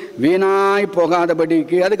சிலுவை வீணாய்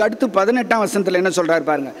போகாதபடிக்கு. அதுக்கு அடுத்து 18ஆம் வசனத்தில் என்ன சொல்கிறார்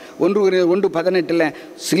பாருங்க. 1:18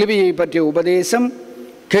 சிலுவையை பற்றிய உபதேசம்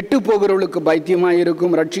கெட்டு போகிறவர்களுக்கு பைத்தியமாக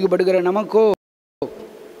இருக்கும், ரட்சிக்கப்படுகிற நமக்கோ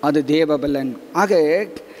அது தேவபலன். ஆக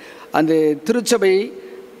அந்த திருச்சபை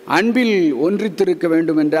அன்பில் ஒன்றித்திருக்க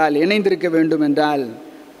வேண்டும் என்றால், இணைந்திருக்க வேண்டும் என்றால்,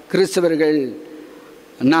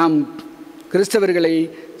 நாம் கிறிஸ்தவர்களை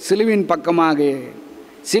சிலுவின் பக்கமாக,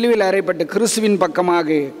 சிலுவில் அறையப்பட்ட கிறிஸ்துவின் பக்கமாக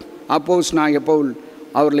அப்போஸ்தலனாகிய பவுல்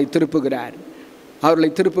அவர்களை திருப்புகிறார்.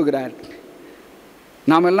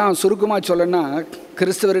 நாம் எல்லாம் சுருக்கமாக சொல்லணும்னா,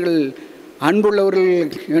 கிறிஸ்தவர்கள் அன்புள்ளவர்கள்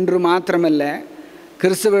என்று மாத்திரமல்ல,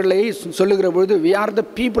 கிறிஸ்தவர்களை சொல்லுகிற பொழுது we are the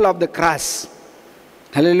people of the cross.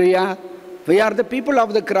 Hallelujah. we are the people of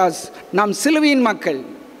the cross. நாம் சிலுவையின் மக்கள்.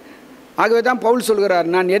 ஆகவே தான் பவுல் சொல்கிறார்,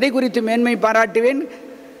 நான் எதை குறித்து மேன்மை பாராட்டுவேன்,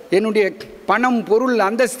 என்னுடைய பணம், பொருள்,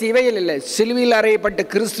 அந்தஸ்து இவையில் இல்லை, சிலுவையில் அறையப்பட்ட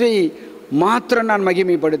கிறிஸ்துவை மாத்திரம் நான்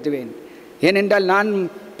மகிமைப்படுத்துவேன். ஏனென்றால் நான்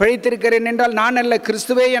பிழைத்திருக்கிறேன் என்றால் நான் அல்ல,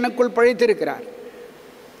 கிறிஸ்துவே எனக்குள் பிழைத்திருக்கிறார்.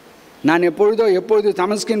 நான் எப்பொழுது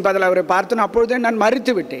தமஸ்கின் பதில் அவரை பார்த்தேன், அப்பொழுதே நான்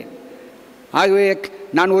மறுத்து விட்டேன். ஆகவே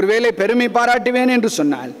நான் ஒருவேளை பெருமை பாராட்டுவேன் என்று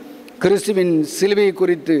சொன்னால் கிறிஸ்துவின் சிலுவை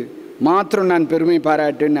குறித்து மாத்திரம் நான் பெருமை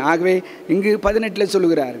பாராட்டுவேன். ஆகவே இங்கு 18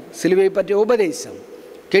 சொல்லுகிறார், சிலுவை பற்றிய உபதேசம்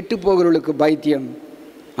கெட்டு போகிறவர்களுக்கு பைத்தியம்,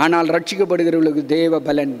 ஆனால் ரட்சிக்கப்படுகிறவர்களுக்கு தேவ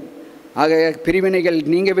பலன். ஆக பிரிவினைகள்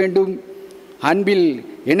நீங்க வேண்டும், அன்பில்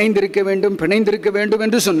இணைந்திருக்க வேண்டும், பிணைந்திருக்க வேண்டும்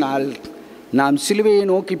என்று சொன்னால் நாம் சிலுவையை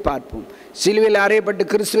நோக்கி பார்ப்போம், சிலுவையில் அறையப்பட்ட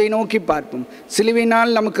கிறிஸ்துவை நோக்கி பார்ப்போம்.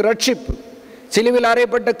 சிலுவையினால் நமக்கு ரட்சிப்பு, சிலுவையில்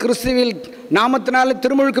அறையப்பட்ட கிறிஸ்துவில் நாமத்தினால்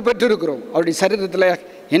திருமுழுக்கு பெற்றிருக்கிறோம், அவருடைய சரீரத்தில்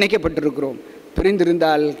இணைக்கப்பட்டிருக்கிறோம்.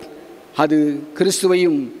 பிரிந்திருந்தால் அது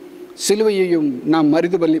கிறிஸ்துவையும் சிலுவையையும் நாம்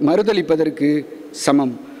மறுதலிப்பதற்கு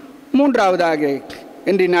சமம். மூன்றாவதாக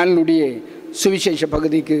இன்றைய நாளினுடைய சுவிசேஷ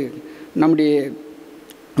பகுதிக்கு நம்முடைய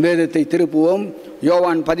வேதத்தை திருப்புவோம்.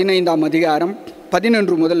 யோவான் 15ஆம் அதிகாரம்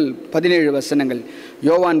 11 முதல் 17 வசனங்கள்.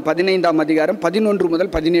 யோவான் 15ஆம் அதிகாரம் 11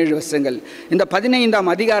 முதல் 17 வசனங்கள். இந்த 15ஆம்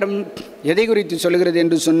அதிகாரம் எதை குறித்து சொல்கிறது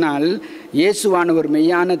என்று சொன்னால், இயேசுவானவர்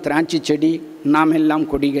மெய்யான திராட்சை செடி, நாம் எல்லாம்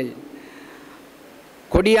கொடிகள்.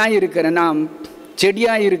 கொடியாயிருக்கிற நாம்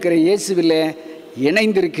செடியாயிருக்கிற இயேசுவில்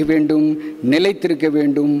இணைந்திருக்க வேண்டும், நிலைத்திருக்க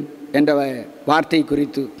வேண்டும் என்ற வார்த்தை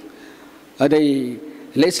குறித்து, அதை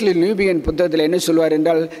லெஸ்லி நியூபியன் புத்தகத்தில் என்ன சொல்வார்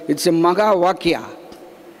என்றால், இட்ஸ் எ மகா வாக்கியா,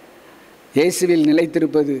 இயேசுவில்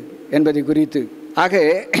நிலைத்திருப்பது என்பதை குறித்து. ஆக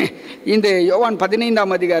இந்த யோவான்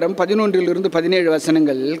 15ஆம் அதிகாரம் 11 to 17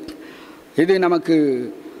 வசனங்கள் இது நமக்கு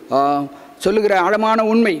சொல்லுகிற ஆழமான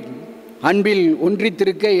உண்மை. அன்பில்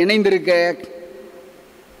ஒன்றித்திருக்க, இணைந்திருக்க,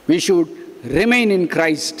 we should remain in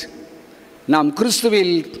Christ. நாம்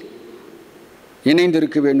கிறிஸ்துவில்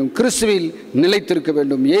இணைந்திருக்க வேண்டும், கிறிஸ்துவில் நிலைத்திருக்க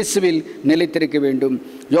வேண்டும், இயேசுவில் நிலைத்திருக்க வேண்டும்.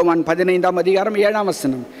 யோவான் 15ஆம் அதிகாரம் 7ஆம்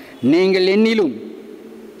வசனம், நீங்கள் என்னிலும்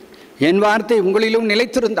என் வார்த்தை உங்களிலும்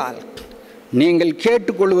நிலைத்திருந்தால் நீங்கள்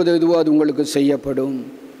கேட்டுக்கொள்வது எதுவோ அது உங்களுக்கு செய்யப்படும்.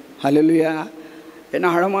 ஹல்லேலூயா. என்ன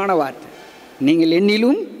ஆழமான வார்த்தை. நீங்கள்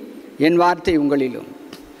என்னிலும் என் வார்த்தை உங்களிலும்.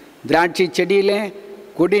 திராட்சை செடியிலே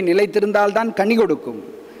கொடி நிலைத்திருந்தால்தான் கனி கொடுக்கும்.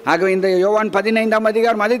 ஆகவே இந்த யோவான் 15ஆம்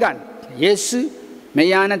அதிகாரம் அதுதான். இயேசு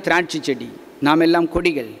மெய்யான திராட்சை செடி, நாம் எல்லாம்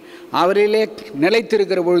கொடிகள். அவரிலே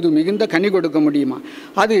நிலைத்திருக்கிற பொழுது மிகுந்த கனி கொடுக்க முடியுமா?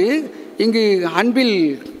 அது இங்கு அன்பில்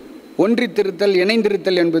ஒன்றித்திருத்தல்,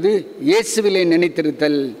 இணைந்திருத்தல் என்பது இயேசுவிலே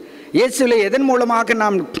நினைத்திருத்தல். இயேசுவிலே எதன் மூலமாக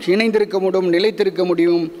நாம் இணைந்திருக்க முடியும், நிலைத்திருக்க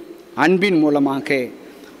முடியும்? அன்பின் மூலமாக.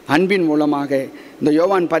 அன்பின் மூலமாக. இந்த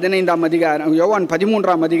யோவான் 15ஆம் அதிகாரம், யோவான்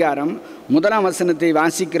 13ஆம் அதிகாரம் 1ஆம் வசனத்தை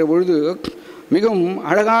வாசிக்கிற பொழுது மிகவும்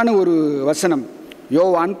அழகான ஒரு வசனம்.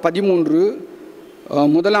 யோவான் 13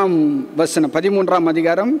 1ஆம் வசனம், 13ஆம்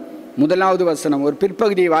அதிகாரம் 1வது வசனம். ஒரு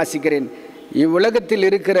பிற்பகுதியை வாசிக்கிறேன். இவ்வுலகத்தில்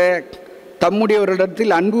இருக்கிற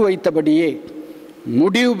தம்முடையவரிடத்தில் அன்பு வைத்தபடியே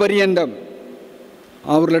முடிவு பரியந்தம்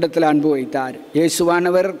அவர்களிடத்தில் அன்பு வைத்தார்.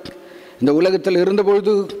 இயேசுவானவர் இந்த உலகத்தில்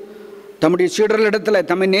இருந்தபொழுது தம்முடைய சீடர்களிடத்தில்,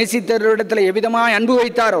 தம்மை நேசித்தவர்களிடத்தில் எவ்விதமாக அன்பு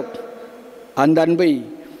வைத்தாரோ அந்த அன்பை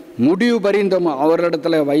முடிவு பரியந்தம்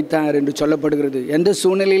அவர்களிடத்தில் வைத்தார் என்று சொல்லப்படுகிறது. எந்த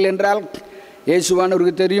சூழ்நிலையில் என்றால்,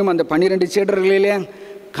 இயேசுவானவருக்கு தெரியும், அந்த 12 சீடர்களிலே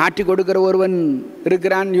காட்டி கொடுக்கிற ஒருவன்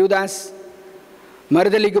இருக்கிறான், யூதாஸ்.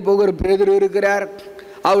 மறுதலிக்க போகிற பேதுரு இருக்கிறார்.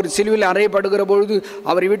 அவர் சிலுவையில் அறையப்படுகிற பொழுது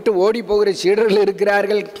அவரை விட்டு ஓடி போகிற சீடர்கள்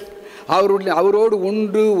இருக்கிறார்கள். அவரோடு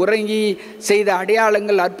உண்டு உறங்கி செய்த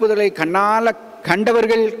அடையாளங்கள், அற்புதங்களை கண்ணால்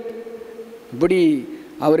கண்டவர்கள். இப்படி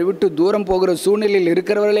அவரை விட்டு தூரம் போகிற சூழ்நிலையில்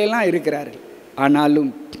இருக்கிறவர்களெல்லாம் இருக்கிறார்கள். ஆனாலும்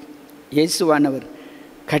இயேசுவானவர்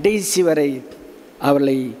கடைசி வரை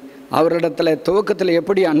அவரிடத்தில் துவக்கத்தில்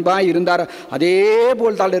எப்படி அன்பாக இருந்தாரோ அதே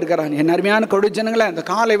போல் தான் இருக்கிறான். என் அருமையான கொடுஜனங்களை அந்த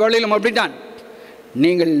காலை வேளையிலும் அப்படித்தான்.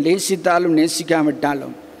 நீங்கள் நேசித்தாலும்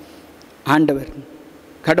நேசிக்காவிட்டாலும் ஆண்டவர்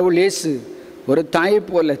கடவுள் இயேசு ஒரு தாயை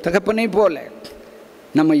போல தகப்பனை போல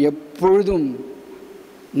நம்ம எப்பொழுதும்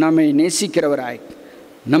நம்மை நேசிக்கிறவராய்,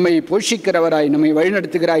 நம்மை போஷிக்கிறவராய், நம்மை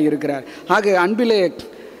வழிநடத்துகிறாய் இருக்கிறார். ஆக அன்பிலே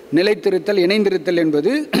நிலைத்திருத்தல், இணைந்திருத்தல்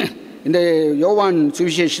என்பது இந்த யோவான்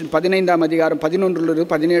சுவிசேஷன் 15ஆம் அதிகாரம்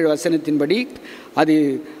 11-17 வசனத்தின்படி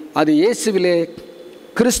அது இயேசுவிலே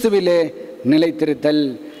கிறிஸ்துவிலே நிலைத்திருத்தல்.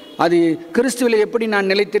 அது கிறிஸ்துவிலே எப்படி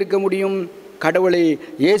நான் நிலைத்திருக்க முடியும்? கடவுளை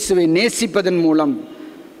இயேசுவை நேசிப்பதன் மூலம்.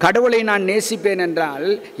 கடவுளை நான் நேசிப்பேன் என்றால்,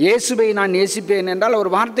 இயேசுவை நான் நேசிப்பேன் என்றால் ஒரு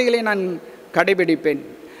வார்த்தைகளை நான் கடைபிடிப்பேன்.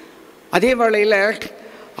 அதே வேளையில்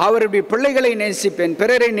அவருடைய பிள்ளைகளை நேசிப்பேன்,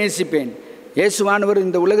 பிறரை நேசிப்பேன். இயேசுவானவர்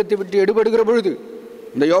இந்த உலகத்தை விட்டு எடுபடுகிற பொழுது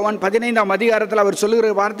இந்த யோவான் 15ஆம் அதிகாரத்தில் அவர் சொல்லுகிற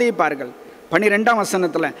வார்த்தையை பாருங்கள். 12ஆம்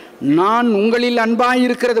வசனத்தில், நான் உங்களில் அன்பாய்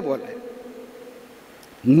இருக்கிறது போல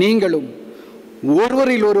நீங்களும்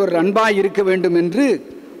ஒருவரில் ஒருவர் அன்பாய் இருக்க வேண்டும் என்று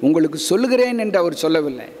உங்களுக்கு சொல்லுகிறேன் என்று அவர்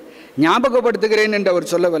சொல்லவில்லை, ஞாபகப்படுத்துகிறேன் என்று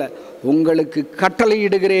அவர் சொல்லவில்லை. உங்களுக்கு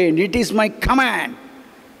கட்டளையிடுகிறேன். It is my command,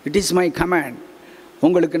 it is my command.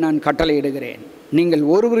 உங்களுக்கு நான் கட்டளையிடுகிறேன். நீங்கள்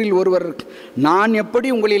ஒருவரில் ஒருவர், நான் எப்படி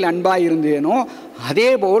உங்களில் அன்பாய் இருந்தேனோ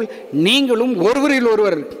அதேபோல் நீங்களும் ஒருவரில்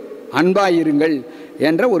ஒருவர் அன்பாயிருங்கள்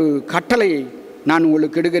என்ற ஒரு கட்டளையை நான்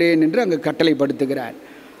உங்களுக்கு இடுகிறேன் என்று அங்கு கட்டளைப்படுத்துகிறார்.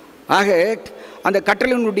 ஆக அந்த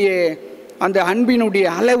கட்டளையினுடைய அந்த அன்பினுடைய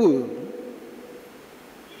அளவு,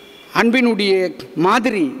 அன்பினுடைய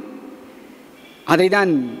மாதிரி, அதை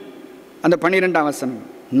தான் அந்த 12ஆம் வசனம்,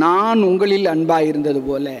 நான் உங்களில் அன்பாக இருந்தது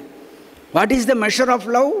போல. What is the measure of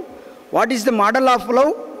love, what is the model of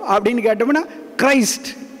love அப்படின்னு கேட்டோம்னா கிரைஸ்ட்,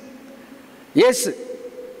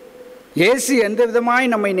 இயேசு எந்த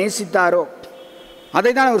விதமாய் நம்மை நேசித்தாரோ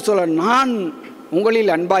அதை தான் அவர் சொல்ல, நான்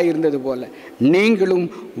உங்களில் அன்பாக இருந்தது போல நீங்களும்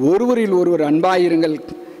ஒருவரில் ஒருவர் அன்பாயிருங்கள்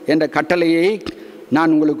என்ற கட்டளையை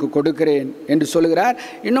நான் உங்களுக்கு கொடுக்கிறேன் என்று சொல்லுகிறார்.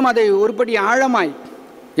 இன்னும் அதை ஒருபடி ஆழமாய்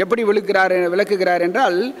எப்படி விளக்குகிறார்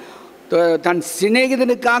என்றால், தன்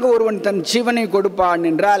சிநேகிதனுக்காக ஒருவன் தன் ஜீவனை கொடுப்பான்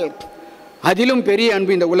என்றால் அதிலும் பெரிய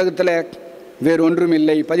அன்பு இந்த உலகத்தில் வேறு ஒன்றும்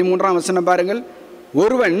இல்லை. 13ஆம் வசனம் பாருங்கள்,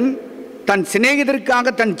 ஒருவன் தன்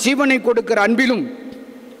சிநேகிதருக்காக தன் ஜீவனை கொடுக்கிற அன்பிலும்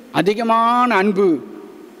அதிகமான அன்பு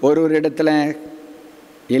ஒருவரிடத்தில்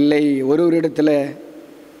இல்லை,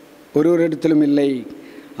 ஒருவரிடத்திலும் இல்லை.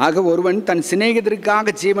 ஆக ஒருவன் தன்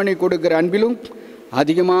சிநேகிதருக்காக ஜீவனை கொடுக்கிற அன்பிலும்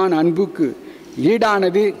அதிகமான அன்புக்கு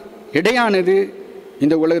ஈடானது, இடையானது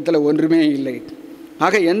இந்த உலகத்தில் ஒன்றுமே இல்லை.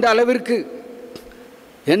 ஆக எந்த அளவிற்கு,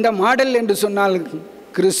 எந்த மாடல் என்று சொன்னால்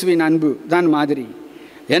கிறிஸ்துவின் அன்பு தான் மாதிரி.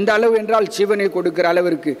 எந்த அளவு என்றால் ஜீவனை கொடுக்கிற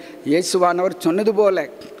அளவிற்கு இயேசுவானவர் சொன்னது போல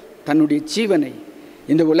தன்னுடைய ஜீவனை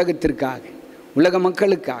இந்த உலகத்திற்காக, உலக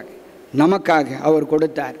மக்களுக்காக, நமக்காக அவர்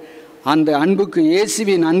கொடுத்தார். அந்த அன்புக்கு,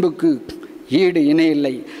 இயேசுவின் அன்புக்கு ஈடு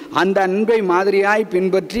இணையில்லை. அந்த அன்பை மாதிரியாய்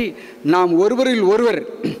பின்பற்றி நாம் ஒருவரில் ஒருவர்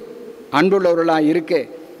அன்புள்ளவர்களாக இருக்க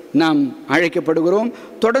நாம் அழைக்கப்படுகிறோம்.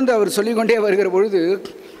 தொடர்ந்து அவர் சொல்லிக்கொண்டே வருகிற பொழுது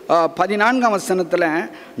 14ஆம் வசனத்தில்,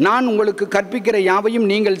 நான் உங்களுக்கு கற்பிக்கிற யாவையும்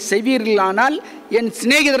நீங்கள் செய்வீர்களானால் என்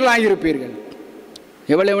சிநேகிதர்களாக இருப்பீர்கள்.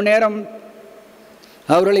 எவ்வளவு நேரம்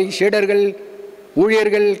அவர்களை சீடர்கள்,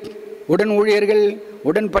 ஊழியர்கள், உடன் ஊழியர்கள்,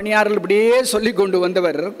 உடன் பணியாளர்கள் இப்படியே சொல்லி கொண்டு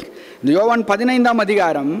வந்தவர் இந்த யோவான் 15ஆம்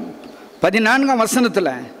அதிகாரம் 14ஆம்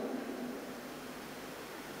வசனத்தில்,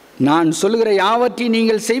 நான் சொல்லுகிற யாவற்றை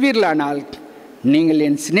நீங்கள் செய்வீர்களானால் நீங்கள்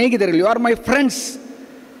என் சிநேகிதர்கள், யூ ஆர் மை ஃப்ரெண்ட்ஸ்.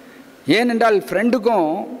 ஏனென்றால்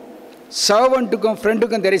ஃப்ரெண்டுக்கும் சர்வெண்ட்டுக்கும்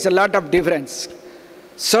ஃப்ரெண்டுக்கும் there is a lot of difference.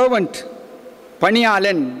 Servant,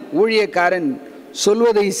 பணியாளன், ஊழியக்காரன்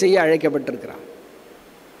சொல்வதை செய்ய அழைக்கப்பட்டிருக்கிறான்.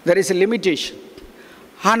 There is a limitation.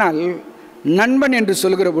 ஆனால் நண்பன் என்று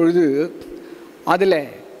சொல்கிற பொழுது அதில்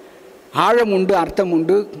ஆழம் உண்டு, அர்த்தம்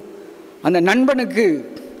உண்டு. அந்த நண்பனுக்கு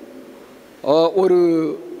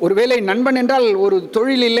ஒரு வேலை, நண்பன் என்றால் ஒரு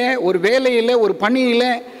தொழிலில், ஒரு வேலையில், ஒரு பணியில்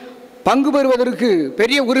பங்கு பெறுவதற்கு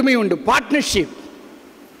பெரிய உரிமை உண்டு, பார்ட்னர்ஷிப்.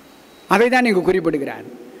 அதை தான் நீங்கள் குறிப்பிடுகிறார்.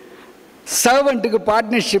 சர்வெண்ட்டுக்கு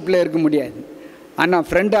பார்ட்னர்ஷிப்பில் இருக்க முடியாது, ஆனால்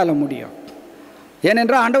ஃப்ரெண்டால் முடியும்.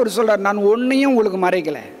 ஏனென்றால் ஆண்டவர் சொல்கிறார், நான் ஒன்றையும் உங்களுக்கு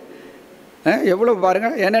மறைக்கலை. எவ்வளோ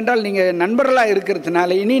பாருங்கள். ஏனென்றால் நீங்கள் நண்பர்களாக இருக்கிறதுனால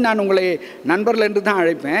இனி நான் உங்களை நண்பர்கள் என்று தான்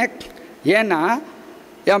அழைப்பேன். ஏன்னா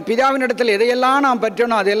என் பிதாவின் இடத்தில் எதையெல்லாம் நான்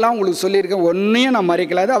பெற்றேனோ அதையெல்லாம் உங்களுக்கு சொல்லியிருக்கேன், ஒன்றையும் நான்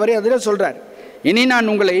மறைக்கலாது. அவரே அதில் சொல்கிறார், இனி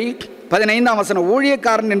நான் உங்களை 15ஆம் வசனம்,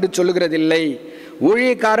 ஊழியக்காரன் என்று சொல்லுகிறதில்லை.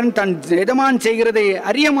 ஊழியக்காரன் தன் எஜமான் செய்கிறதை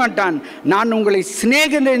அறிய மாட்டான். நான் உங்களை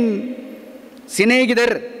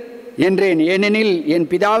சிநேகிதர் என்றேன். ஏனெனில் என்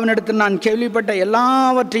பிதாவினிடத்தில் நான் கேள்விப்பட்ட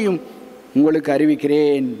எல்லாவற்றையும் உங்களுக்கு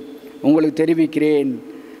அறிவிக்கிறேன், உங்களுக்கு தெரிவிக்கிறேன்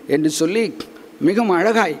என்று சொல்லி மிகவும்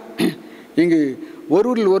அழகாய் இங்கு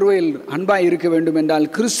ஒருவரில் ஒருவரில் அன்பாய் இருக்க வேண்டும் என்றால்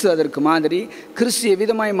கிறிஸ்து அதற்கு மாதிரி. கிறிஸ்து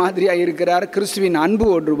எவ்விதமாய் மாதிரியாக இருக்கிறார்? கிறிஸ்துவின் அன்பு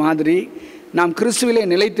ஒன்று மாதிரி. நாம் கிறிஸ்துவிலே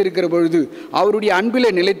நிலைத்திருக்கிற பொழுது, அவருடைய அன்பிலே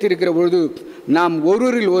நிலைத்திருக்கிற பொழுது நாம்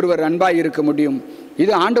ஒருவரில் ஒருவர் அன்பாய் இருக்க முடியும்.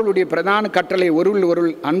 இது ஆண்டவருடைய பிரதான கட்டளை, ஒருவரில்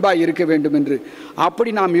ஒருவர் அன்பாய் இருக்க வேண்டும் என்று.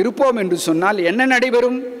 அப்படி நாம் இருப்போம் என்று சொன்னால் என்ன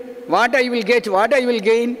நடைபெறும்? What I will get, what I will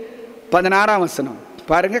gain. 16ஆம் வசனம்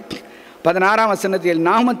பாருங்கள். 16ஆம் வசனத்தில்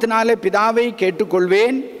நாமத்தினாலே பிதாவை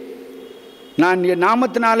கேட்டுக்கொள்வேன், நான் என்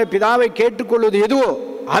நாமத்தினாலே பிதாவை கேட்டுக்கொள்வது எதுவோ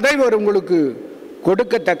அதை அவர் உங்களுக்கு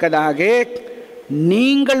கொடுக்கத்தக்கதாக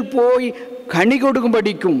நீங்கள் போய் கனி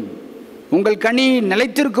கொடுக்கும்படிக்கும் உங்கள் கனி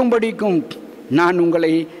நிலைத்திருக்கும்படிக்கும் நான்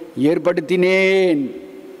உங்களை ஏற்படுத்தினேன்.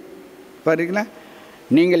 பாருங்களா,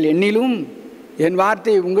 நீங்கள் என்னிலும் என்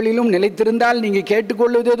வார்த்தை உங்களிலும் நிலைத்திருந்தால் நீங்கள்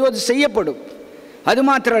கேட்டுக்கொள்வது எதுவோ அது செய்யப்படும். அது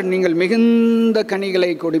மாத்திரம் நீங்கள் மிகுந்த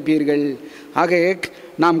கனிகளை கொடுப்பீர்கள். ஆக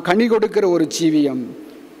நாம் கனி கொடுக்கிற ஒரு ஜீவியம்,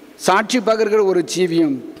 சாட்சி பகர்கிற ஒரு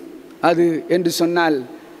ஜீவியம் அது என்று சொன்னால்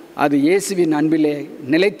அது இயேசுவின் அன்பிலே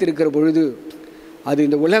நிலைத்திருக்கிற பொழுது அது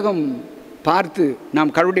இந்த உலகம் பார்த்து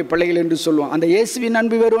நாம் கடவுளுடைய பிள்ளைகள் என்று சொல்லுவோம். அந்த இயேசுவின்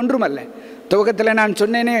அன்பு வேறு ஒன்றுமல்ல. துவக்கத்தில் நான்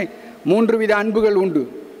சொன்னேனே 3 வித அன்புகள் உண்டு.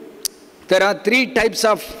 There are 3 types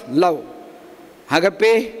of love.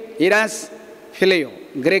 அகப்பே, erase, ஃபிலேயோ.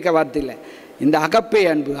 கிரேக்க வார்த்தையில் இந்த அகப்பே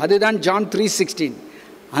அன்பு அதுதான் ஜான் 3:16.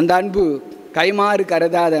 அந்த அன்பு கைமாறு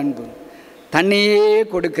கருதாத அன்பு, தன்னையே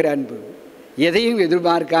கொடுக்கிற அன்பு, எதையும்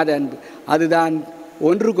எதிர்பார்க்காத அன்பு. அதுதான்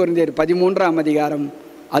 1 கொரிந்தியர் 13ஆம் அதிகாரம்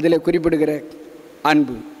அதில் குறிப்பிடுகிற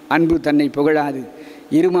அன்பு. அன்பு தன்னை புகழாது,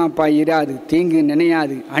 இருமாப்பாய் இராது, தீங்கு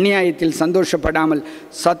நினையாது, அநியாயத்தில் சந்தோஷப்படாமல்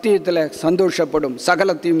சத்தியத்தில் சந்தோஷப்படும்,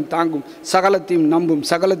 சகலத்தையும் தாங்கும், சகலத்தையும் நம்பும்,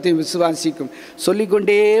 சகலத்தையும் விசுவாசிக்கும்.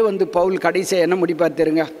 சொல்லிக்கொண்டே வந்து பவுல் கடைசியாக என்ன முடிப்பார்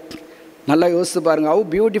தெரியுங்க? நல்லா யோசித்து பாருங்கள்.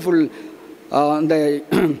 Have beautiful. அந்த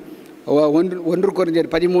 1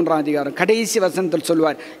 கொரிந்தியர் 13ஆம் அதிகாரம் கடைசி வசனத்தில்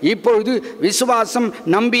சொல்வார், இப்பொழுது விசுவாசம்,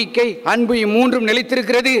 நம்பிக்கை, அன்பு 3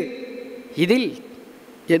 நிலைத்திருக்கிறது. இதில்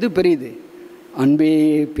எது பெரியது? அன்பே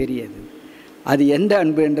பெரியது. அது எந்த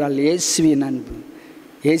அன்பு என்றால் இயேசுவின் அன்பு.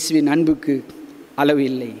 இயேசுவின் அன்புக்கு அளவு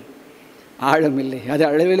இல்லை, ஆழம் இல்லை. அது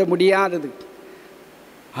அளவிட முடியாதது,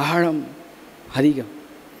 ஆழம் அதிகம்.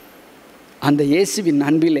 அந்த இயேசுவின்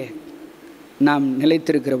அன்பிலே நாம்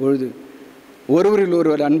நிலைத்திருக்கிற பொழுது ஒருவரில்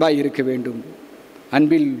ஒருவர் அன்பாய் இருக்க வேண்டும்,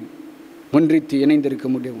 அன்பில் ஒன்றித்து இணைந்திருக்க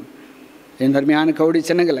முடியும். என் அருமையான கவுடி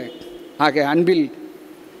சின்னங்களை, ஆக அன்பில்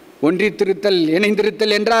ஒன்றித்திருத்தல்,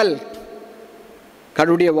 இணைந்திருத்தல் என்றால்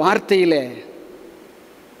கடவுளுடைய வார்த்தையில்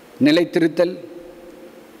நிலைத்திருத்தல்,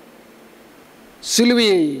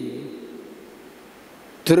 சிலுவையை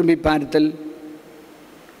திரும்பி பார்த்தல்,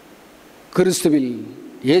 கிறிஸ்துவில்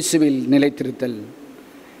இயேசுவில் நிலைத்திருத்தல்.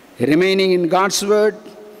 Remaining in God's word,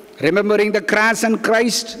 remembering the cross and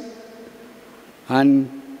Christ, and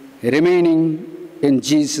remaining in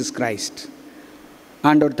Jesus Christ.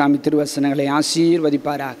 ஆண்டவர் தாமி திருவசனங்களை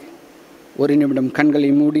ஆசீர்வதிப்பாராக. ஒரு நிமிடம்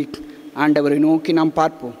கண்களை மூடி ஆண்டவரை நோக்கி நாம்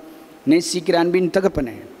பார்ப்போம். நேசிக்கிற அன்பின்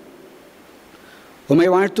தகப்பனே, உம்மை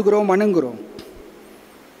வாழ்த்துகிறோம், வணங்குகிறோம்.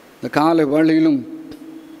 இந்த கால வேளையிலும்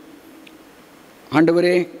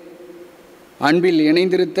ஆண்டவரே, அன்பில்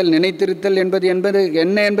இணைந்திருத்தல், நினைத்திருத்தல் என்பது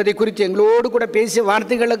என்ன என்பதை குறித்து எங்களோடு கூட பேசிய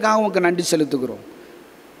வார்த்தைகளுக்காக உங்களுக்கு நன்றி செலுத்துகிறோம்.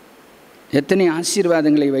 எத்தனை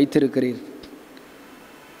ஆசீர்வாதங்களை வைத்திருக்கிறீர்.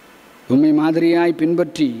 உம்மை மாதிரியாய்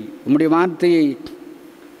பின்பற்றி உம்முடைய வார்த்தையை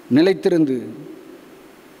நிலைத்திருந்து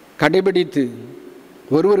கடைபிடித்து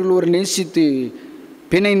ஒருவர்கள் ஒரு நேசித்து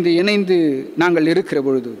பிணைந்து இணைந்து நாங்கள் இருக்கிற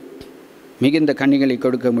பொழுது மிகுந்த கனிகளை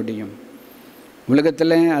கொடுக்க முடியும்.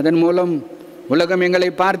 உலகத்தில் அதன் மூலம் உலகம்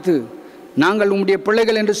எங்களை பார்த்து நாங்கள் உம்முடைய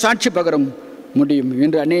பிள்ளைகள் என்று சாட்சி பகர முடியும்.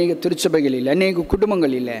 என்று அநேக திருச்சபைகளில், அநேக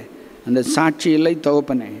குடும்பங்களில் அந்த சாட்சி இல்லை.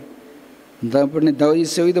 தகப்பனே, தயவு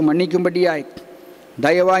செய்து மன்னிக்கும்படியாய்,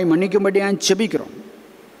 தயவாய் மன்னிக்கும்படியாய் செபிக்கிறோம்.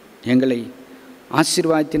 எங்களை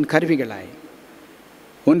ஆசீர்வாதத்தின் கருவிகளாய்,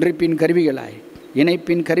 ஒன்றிப்பின் கருவிகளாய்,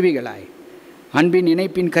 இணைப்பின் கருவிகளாய், அன்பின்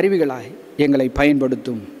இணைப்பின் கருவிகளாய் எங்களை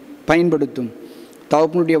பயன்படுத்தும்.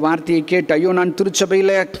 தகப்பனுடைய வார்த்தையை கேட்டு, ஐயோ நான்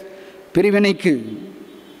திருச்சபையில் பிரிவினைக்கு,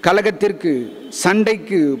 கலகத்திற்கு,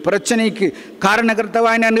 சண்டைக்கு, பிரச்சனைக்கு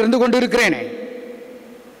காரணகர்த்தவாய் நான் இருந்து கொண்டு இருக்கிறேனே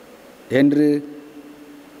என்று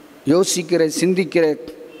யோசிக்கிற, சிந்திக்கிற,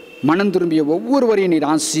 மனம் திரும்பிய ஒவ்வொருவரையும் நீர்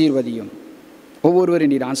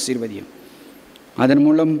ஆசீர்வதியும். அதன்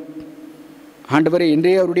மூலம் ஆண்டவரே,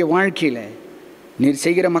 இன்றைய அவருடைய வாழ்க்கையில் நீர்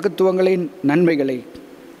செய்கிற மகத்துவங்களின் நன்மைகளை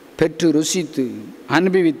பெற்று ருசித்து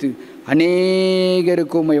அனுபவித்து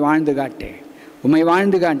அநேகருக்கு உம்மை வாழ்ந்து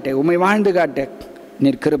காட்ட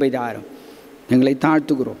நீர் கிருபை தாரும். எங்களை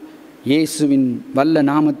தாழ்த்துகிறோம். இயேசுவின் வல்ல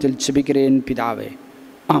நாமத்தில் செபிக்கிறேன் பிதாவே.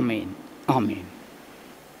 ஆமேன், ஆமேன்.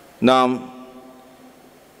 நாம்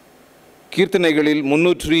கீர்த்தனைகளில்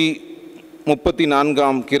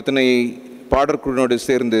 334ஆம் கீர்த்தனையை பாடற்குழுவோடு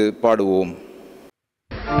சேர்ந்து பாடுவோம்.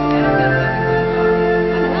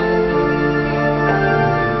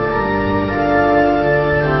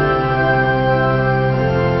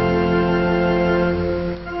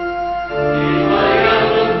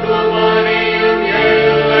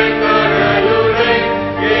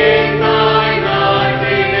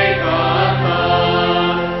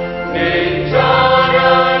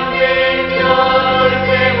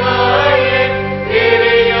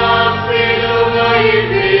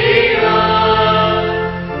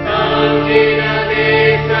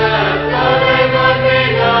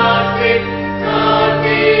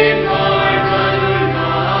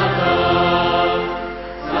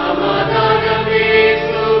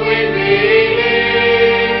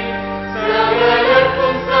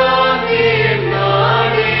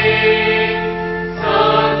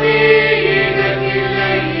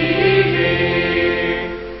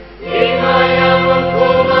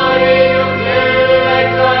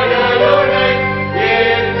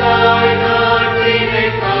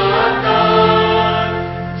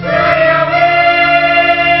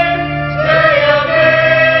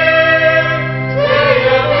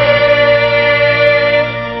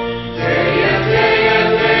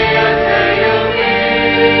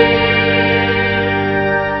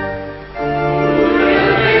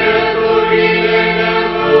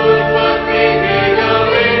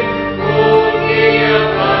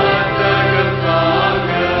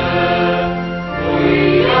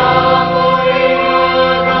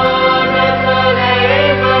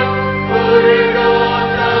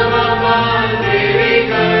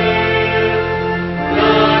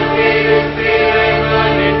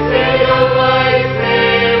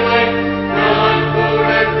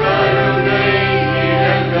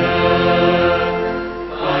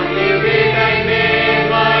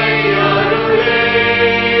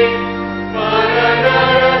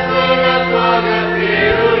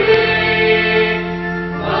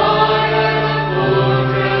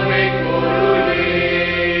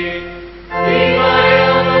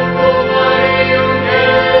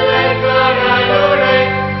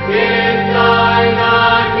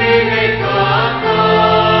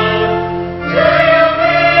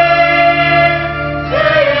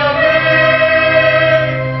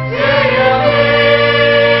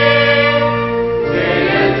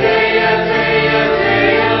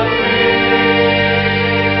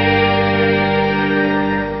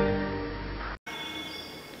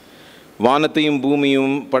 வானத்தையும்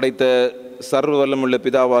பூமியும் படைத்த சர்வ வல்லமுள்ள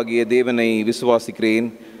பிதாவாகிய தேவனை விசுவாசிக்கிறேன்.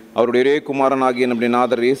 அவருடைய ஒரே குமாரனாகிய நம்முடைய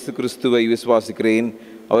நாதர் இயேசு கிறிஸ்துவை விசுவாசிக்கிறேன்.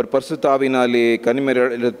 அவர் பரிசுத்தாவினாலே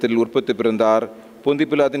கன்னிமரிடத்தில் உற்பத்தி பிறந்தார். பொந்தி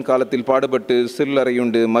பிலாத்தின் காலத்தில் பாடுபட்டு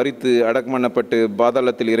சில்லறையுண்டு மரித்து அடக்கமண்ணப்பட்டு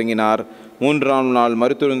பாதாளத்தில் இறங்கினார். 3ஆம் நாள்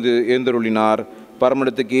மரித்தெழுந்து எழுந்தருளினார்.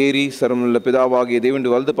 பரமண்டத்துக்கு ஏறி சர்வமுள்ள பிதாவாகிய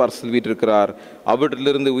தேவனுடைய வலது பார்சல் வீற்றிருக்கிறார்.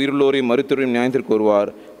 அவற்றிலிருந்து உயிருள்ளோரையும் மரித்தோரையும் நியாயத்திற்கு வருவார்.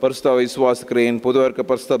 பரிசுத்தாவை விசுவாசிக்கிறேன். பொதுவாக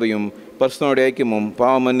பரிசுத்தாவையும் பரிசுத்தனுடைய ஐக்கியமும்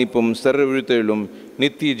பாவ மன்னிப்பும் சர்வ விழுத்தலும்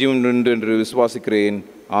நித்திய ஜீவன் உண்டு என்று விசுவாசிக்கிறேன்.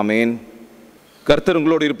 ஆமேன். கர்த்தர்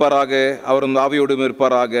உங்களோடு இருப்பாராக, அவர் ஆவியோடும்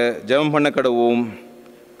இருப்பாராக. ஜெபம் பண்ண கடவோம்.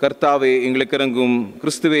 கர்த்தாவே எங்களுக்கு இறங்கும்,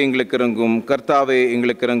 கிறிஸ்துவே எங்களுக்கு இறங்கும், கர்த்தாவே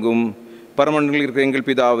எங்களுக்கு இறங்கும். பரமண்டலில் இருக்கிற எங்கள்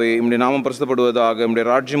பிதாவே, உம்முடைய நாமம் பிரசித்தப்படுவதாக, உம்முடைய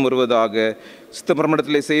ராஜ்யம் வருவதாக, சித்த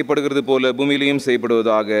பரமண்டத்திலே செய்யப்படுகிறது போல பூமியிலேயும்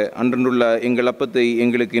செய்யப்படுவதாக. அன்றன்றுள்ள எங்கள் அப்பத்தை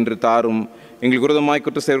எங்களுக்கு இன்று தாரும். எங்களுக்கு விரோதமாய்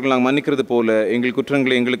குற்ற செயல்கள் நாங்கள் மன்னிக்கிறது போல எங்கள்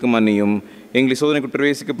குற்றங்களை எங்களுக்கு மன்னியும். எங்களை சோதனைக்கு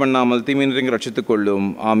பிரவேசிக்க பண்ணாமல் தீமையிலிருந்து ரட்சித்துக் கொள்ளும்.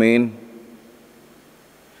 ஆமேன்.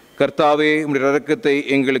 கர்த்தாவே, உம்முடைய இரக்கத்தை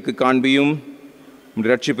எங்களுக்கு காண்பியும்,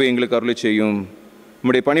 உம்முடைய ரட்சிப்பை எங்களுக்கு அருளை செய்யும்.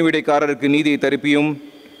 உம்முடைய பணிவிடைக்காரருக்கு நீதியை தரிப்பியும்,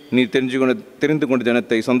 நீ தெரிந்து கொண்ட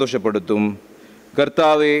ஜனத்தை சந்தோஷப்படுத்தும்.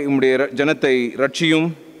 கர்த்தாவே, உம்முடைய ஜனத்தை ரட்சியும்,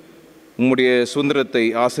 உம்முடைய சுதந்திரத்தை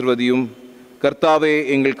ஆசிர்வதியும். கர்த்தாவே,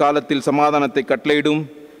 எங்கள் காலத்தில் சமாதானத்தை கட்டளையிடும்.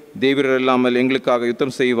 தேவரர் இல்லாமல் எங்களுக்காக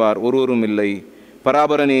யுத்தம் செய்வார் ஒருவரும் இல்லை.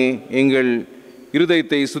 பராபரனே, எங்கள்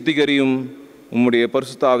இருதயத்தை சுத்திகரியும். உம்முடைய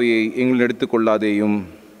பரிசுத்தாவியை எங்கள் எடுத்துக்கொள்ளாதேயும்.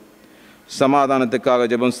 சமாதானத்துக்காக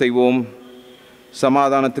ஜெபம் செய்வோம்.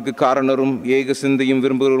 சமாதானத்துக்கு காரணரும் ஏக சிந்தையும்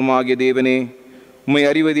விரும்புகிறவருமாகிய தேவனே, உம்மை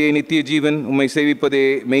அறிவதே நித்திய ஜீவன், உம்மை சேவிப்பதே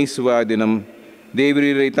மெய் சுவாதினம்.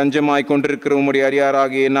 தேவரீரை தஞ்சமாய் கொண்டிருக்கிற உம்முடைய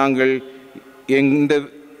அடியாராகிய நாங்கள் எந்த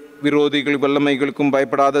விரோதிகள் வல்லமைகளுக்கும்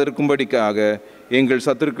பயப்படாதிருக்கும்படிக்காக எங்கள்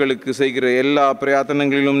சத்துருக்களுக்கு செய்கிற எல்லா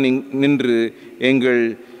பிரயாத்தனங்களிலும் நின்று எங்கள்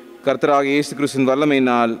கர்த்தராகிய இயேசு கிறிஸ்துவின்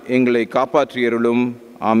வல்லமையினால் எங்களை காப்பாற்றியருளும்.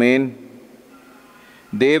 ஆமேன்.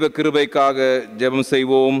 தேவ கிருபைக்காக ஜெபம்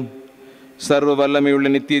செய்வோம். சர்வ வல்லமையுள்ள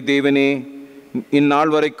நித்திய தேவனே,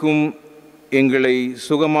 இந்நாள் வரைக்கும் எங்களை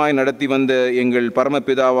சுகமாய் நடத்தி வந்த எங்கள்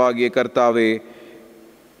பரமபிதாவாகிய கர்த்தாவே,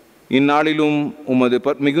 இந்நாளிலும் உமது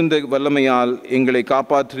மிகுந்த வல்லமையால் எங்களை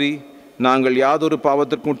காப்பாற்றி நாங்கள் யாதொரு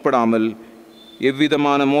பாவத்திற்கும் உட்படாமல்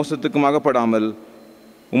எவ்விதமான மோசத்துக்கும் அகப்படாமல்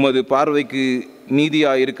உமது பார்வைக்கு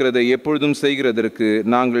நீதியாக இருக்கிறதை எப்பொழுதும் செய்கிறதற்கு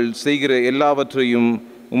நாங்கள் செய்கிற எல்லாவற்றையும்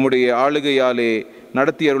உம்முடைய ஆளுகையாலே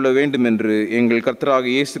நடத்தி அருள வேண்டுமென்று எங்கள்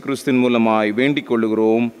கர்த்தராகிய இயேசு கிறிஸ்துவின் மூலமாய் வேண்டிக்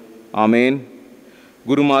கொள்ளுகிறோம். ஆமேன்.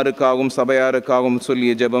 குருமாருக்காகவும் சபையாருக்காகவும்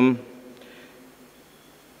சொல்லிய ஜெபம்.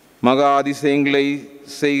 மகா அதிசயங்களை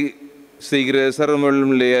செய்கிற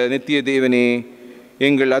சர்வமுள்ள நித்திய தேவனே,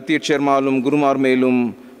 எங்கள் அத்தியட்சர்மாலும் குருமார் மேலும்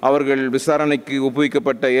அவர்கள் விசாரணைக்கு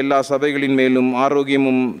ஒப்புவிக்கப்பட்ட எல்லா சபைகளின் மேலும்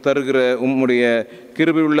ஆரோக்கியமும் தருகிற உம்முடைய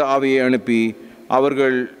கிருபையுள்ள ஆவியை அனுப்பி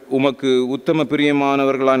அவர்கள் உமக்கு உத்தம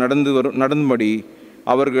பிரியமானவர்களாக நடந்தும்படி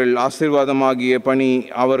அவர்கள் ஆசீர்வாதமாகிய பணி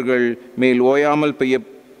அவர்கள் மேல் ஓயாமல் பெய்ய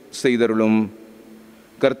செய்தருளும்.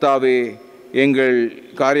 கர்த்தாவே, எங்கள்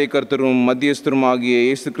காரியகர்த்தரும் மத்தியஸ்தரும் ஆகிய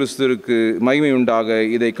இயேசு கிறிஸ்துவுக்கு மகிமையுண்டாக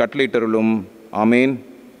இதை கட்டளையிட்டருளும். ஆமேன்.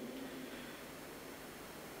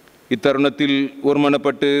 இத்தருணத்தில்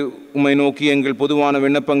ஒருமனப்பட்டு உம்மை நோக்கி எங்கள் பொதுவான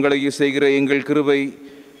விண்ணப்பங்களை செய்கிற எங்களுக்கு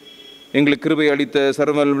கிருபை அளித்த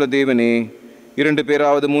சர்வவல்ல தேவனே, 2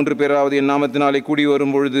 பேராவது 3 பேராவது என் நாமத்தினாலே கூடி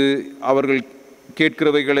வரும் பொழுது அவர்கள்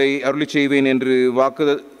கேட்கிறவைகளை அருளி செய்வேன் என்று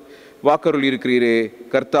வாக்கருள் இருக்கிறீரே.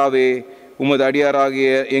 கர்த்தாவே, உமது அடியாராகிய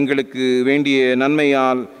எங்களுக்கு வேண்டிய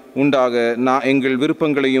நன்மையால் உண்டாக எங்கள்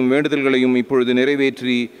விருப்பங்களையும் வேண்டுதல்களையும் இப்பொழுது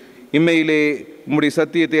நிறைவேற்றி இம்மையிலே உம்முடைய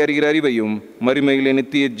சத்தியத்தை அறிகிற அறிவையும் மறுமையிலே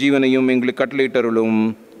நித்திய ஜீவனையும் எங்களுக்கு கட்டளையிட்டருளும்.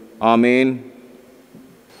 ஆமேன்.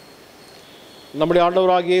 நம்முடைய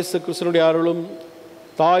ஆண்டவராகிய இயேசு கிறிஸ்துவினுடைய அருளும்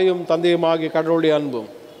தாயும் தந்தையுமாகிய கடவுளுடைய அன்பும்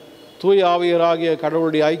தூய ஆவியராகிய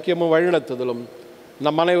கடவுளுடைய ஐக்கியமும் வழிநடத்துதலும்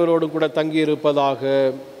நம் அனைவரோடும் கூட தங்கியிருப்பதாக.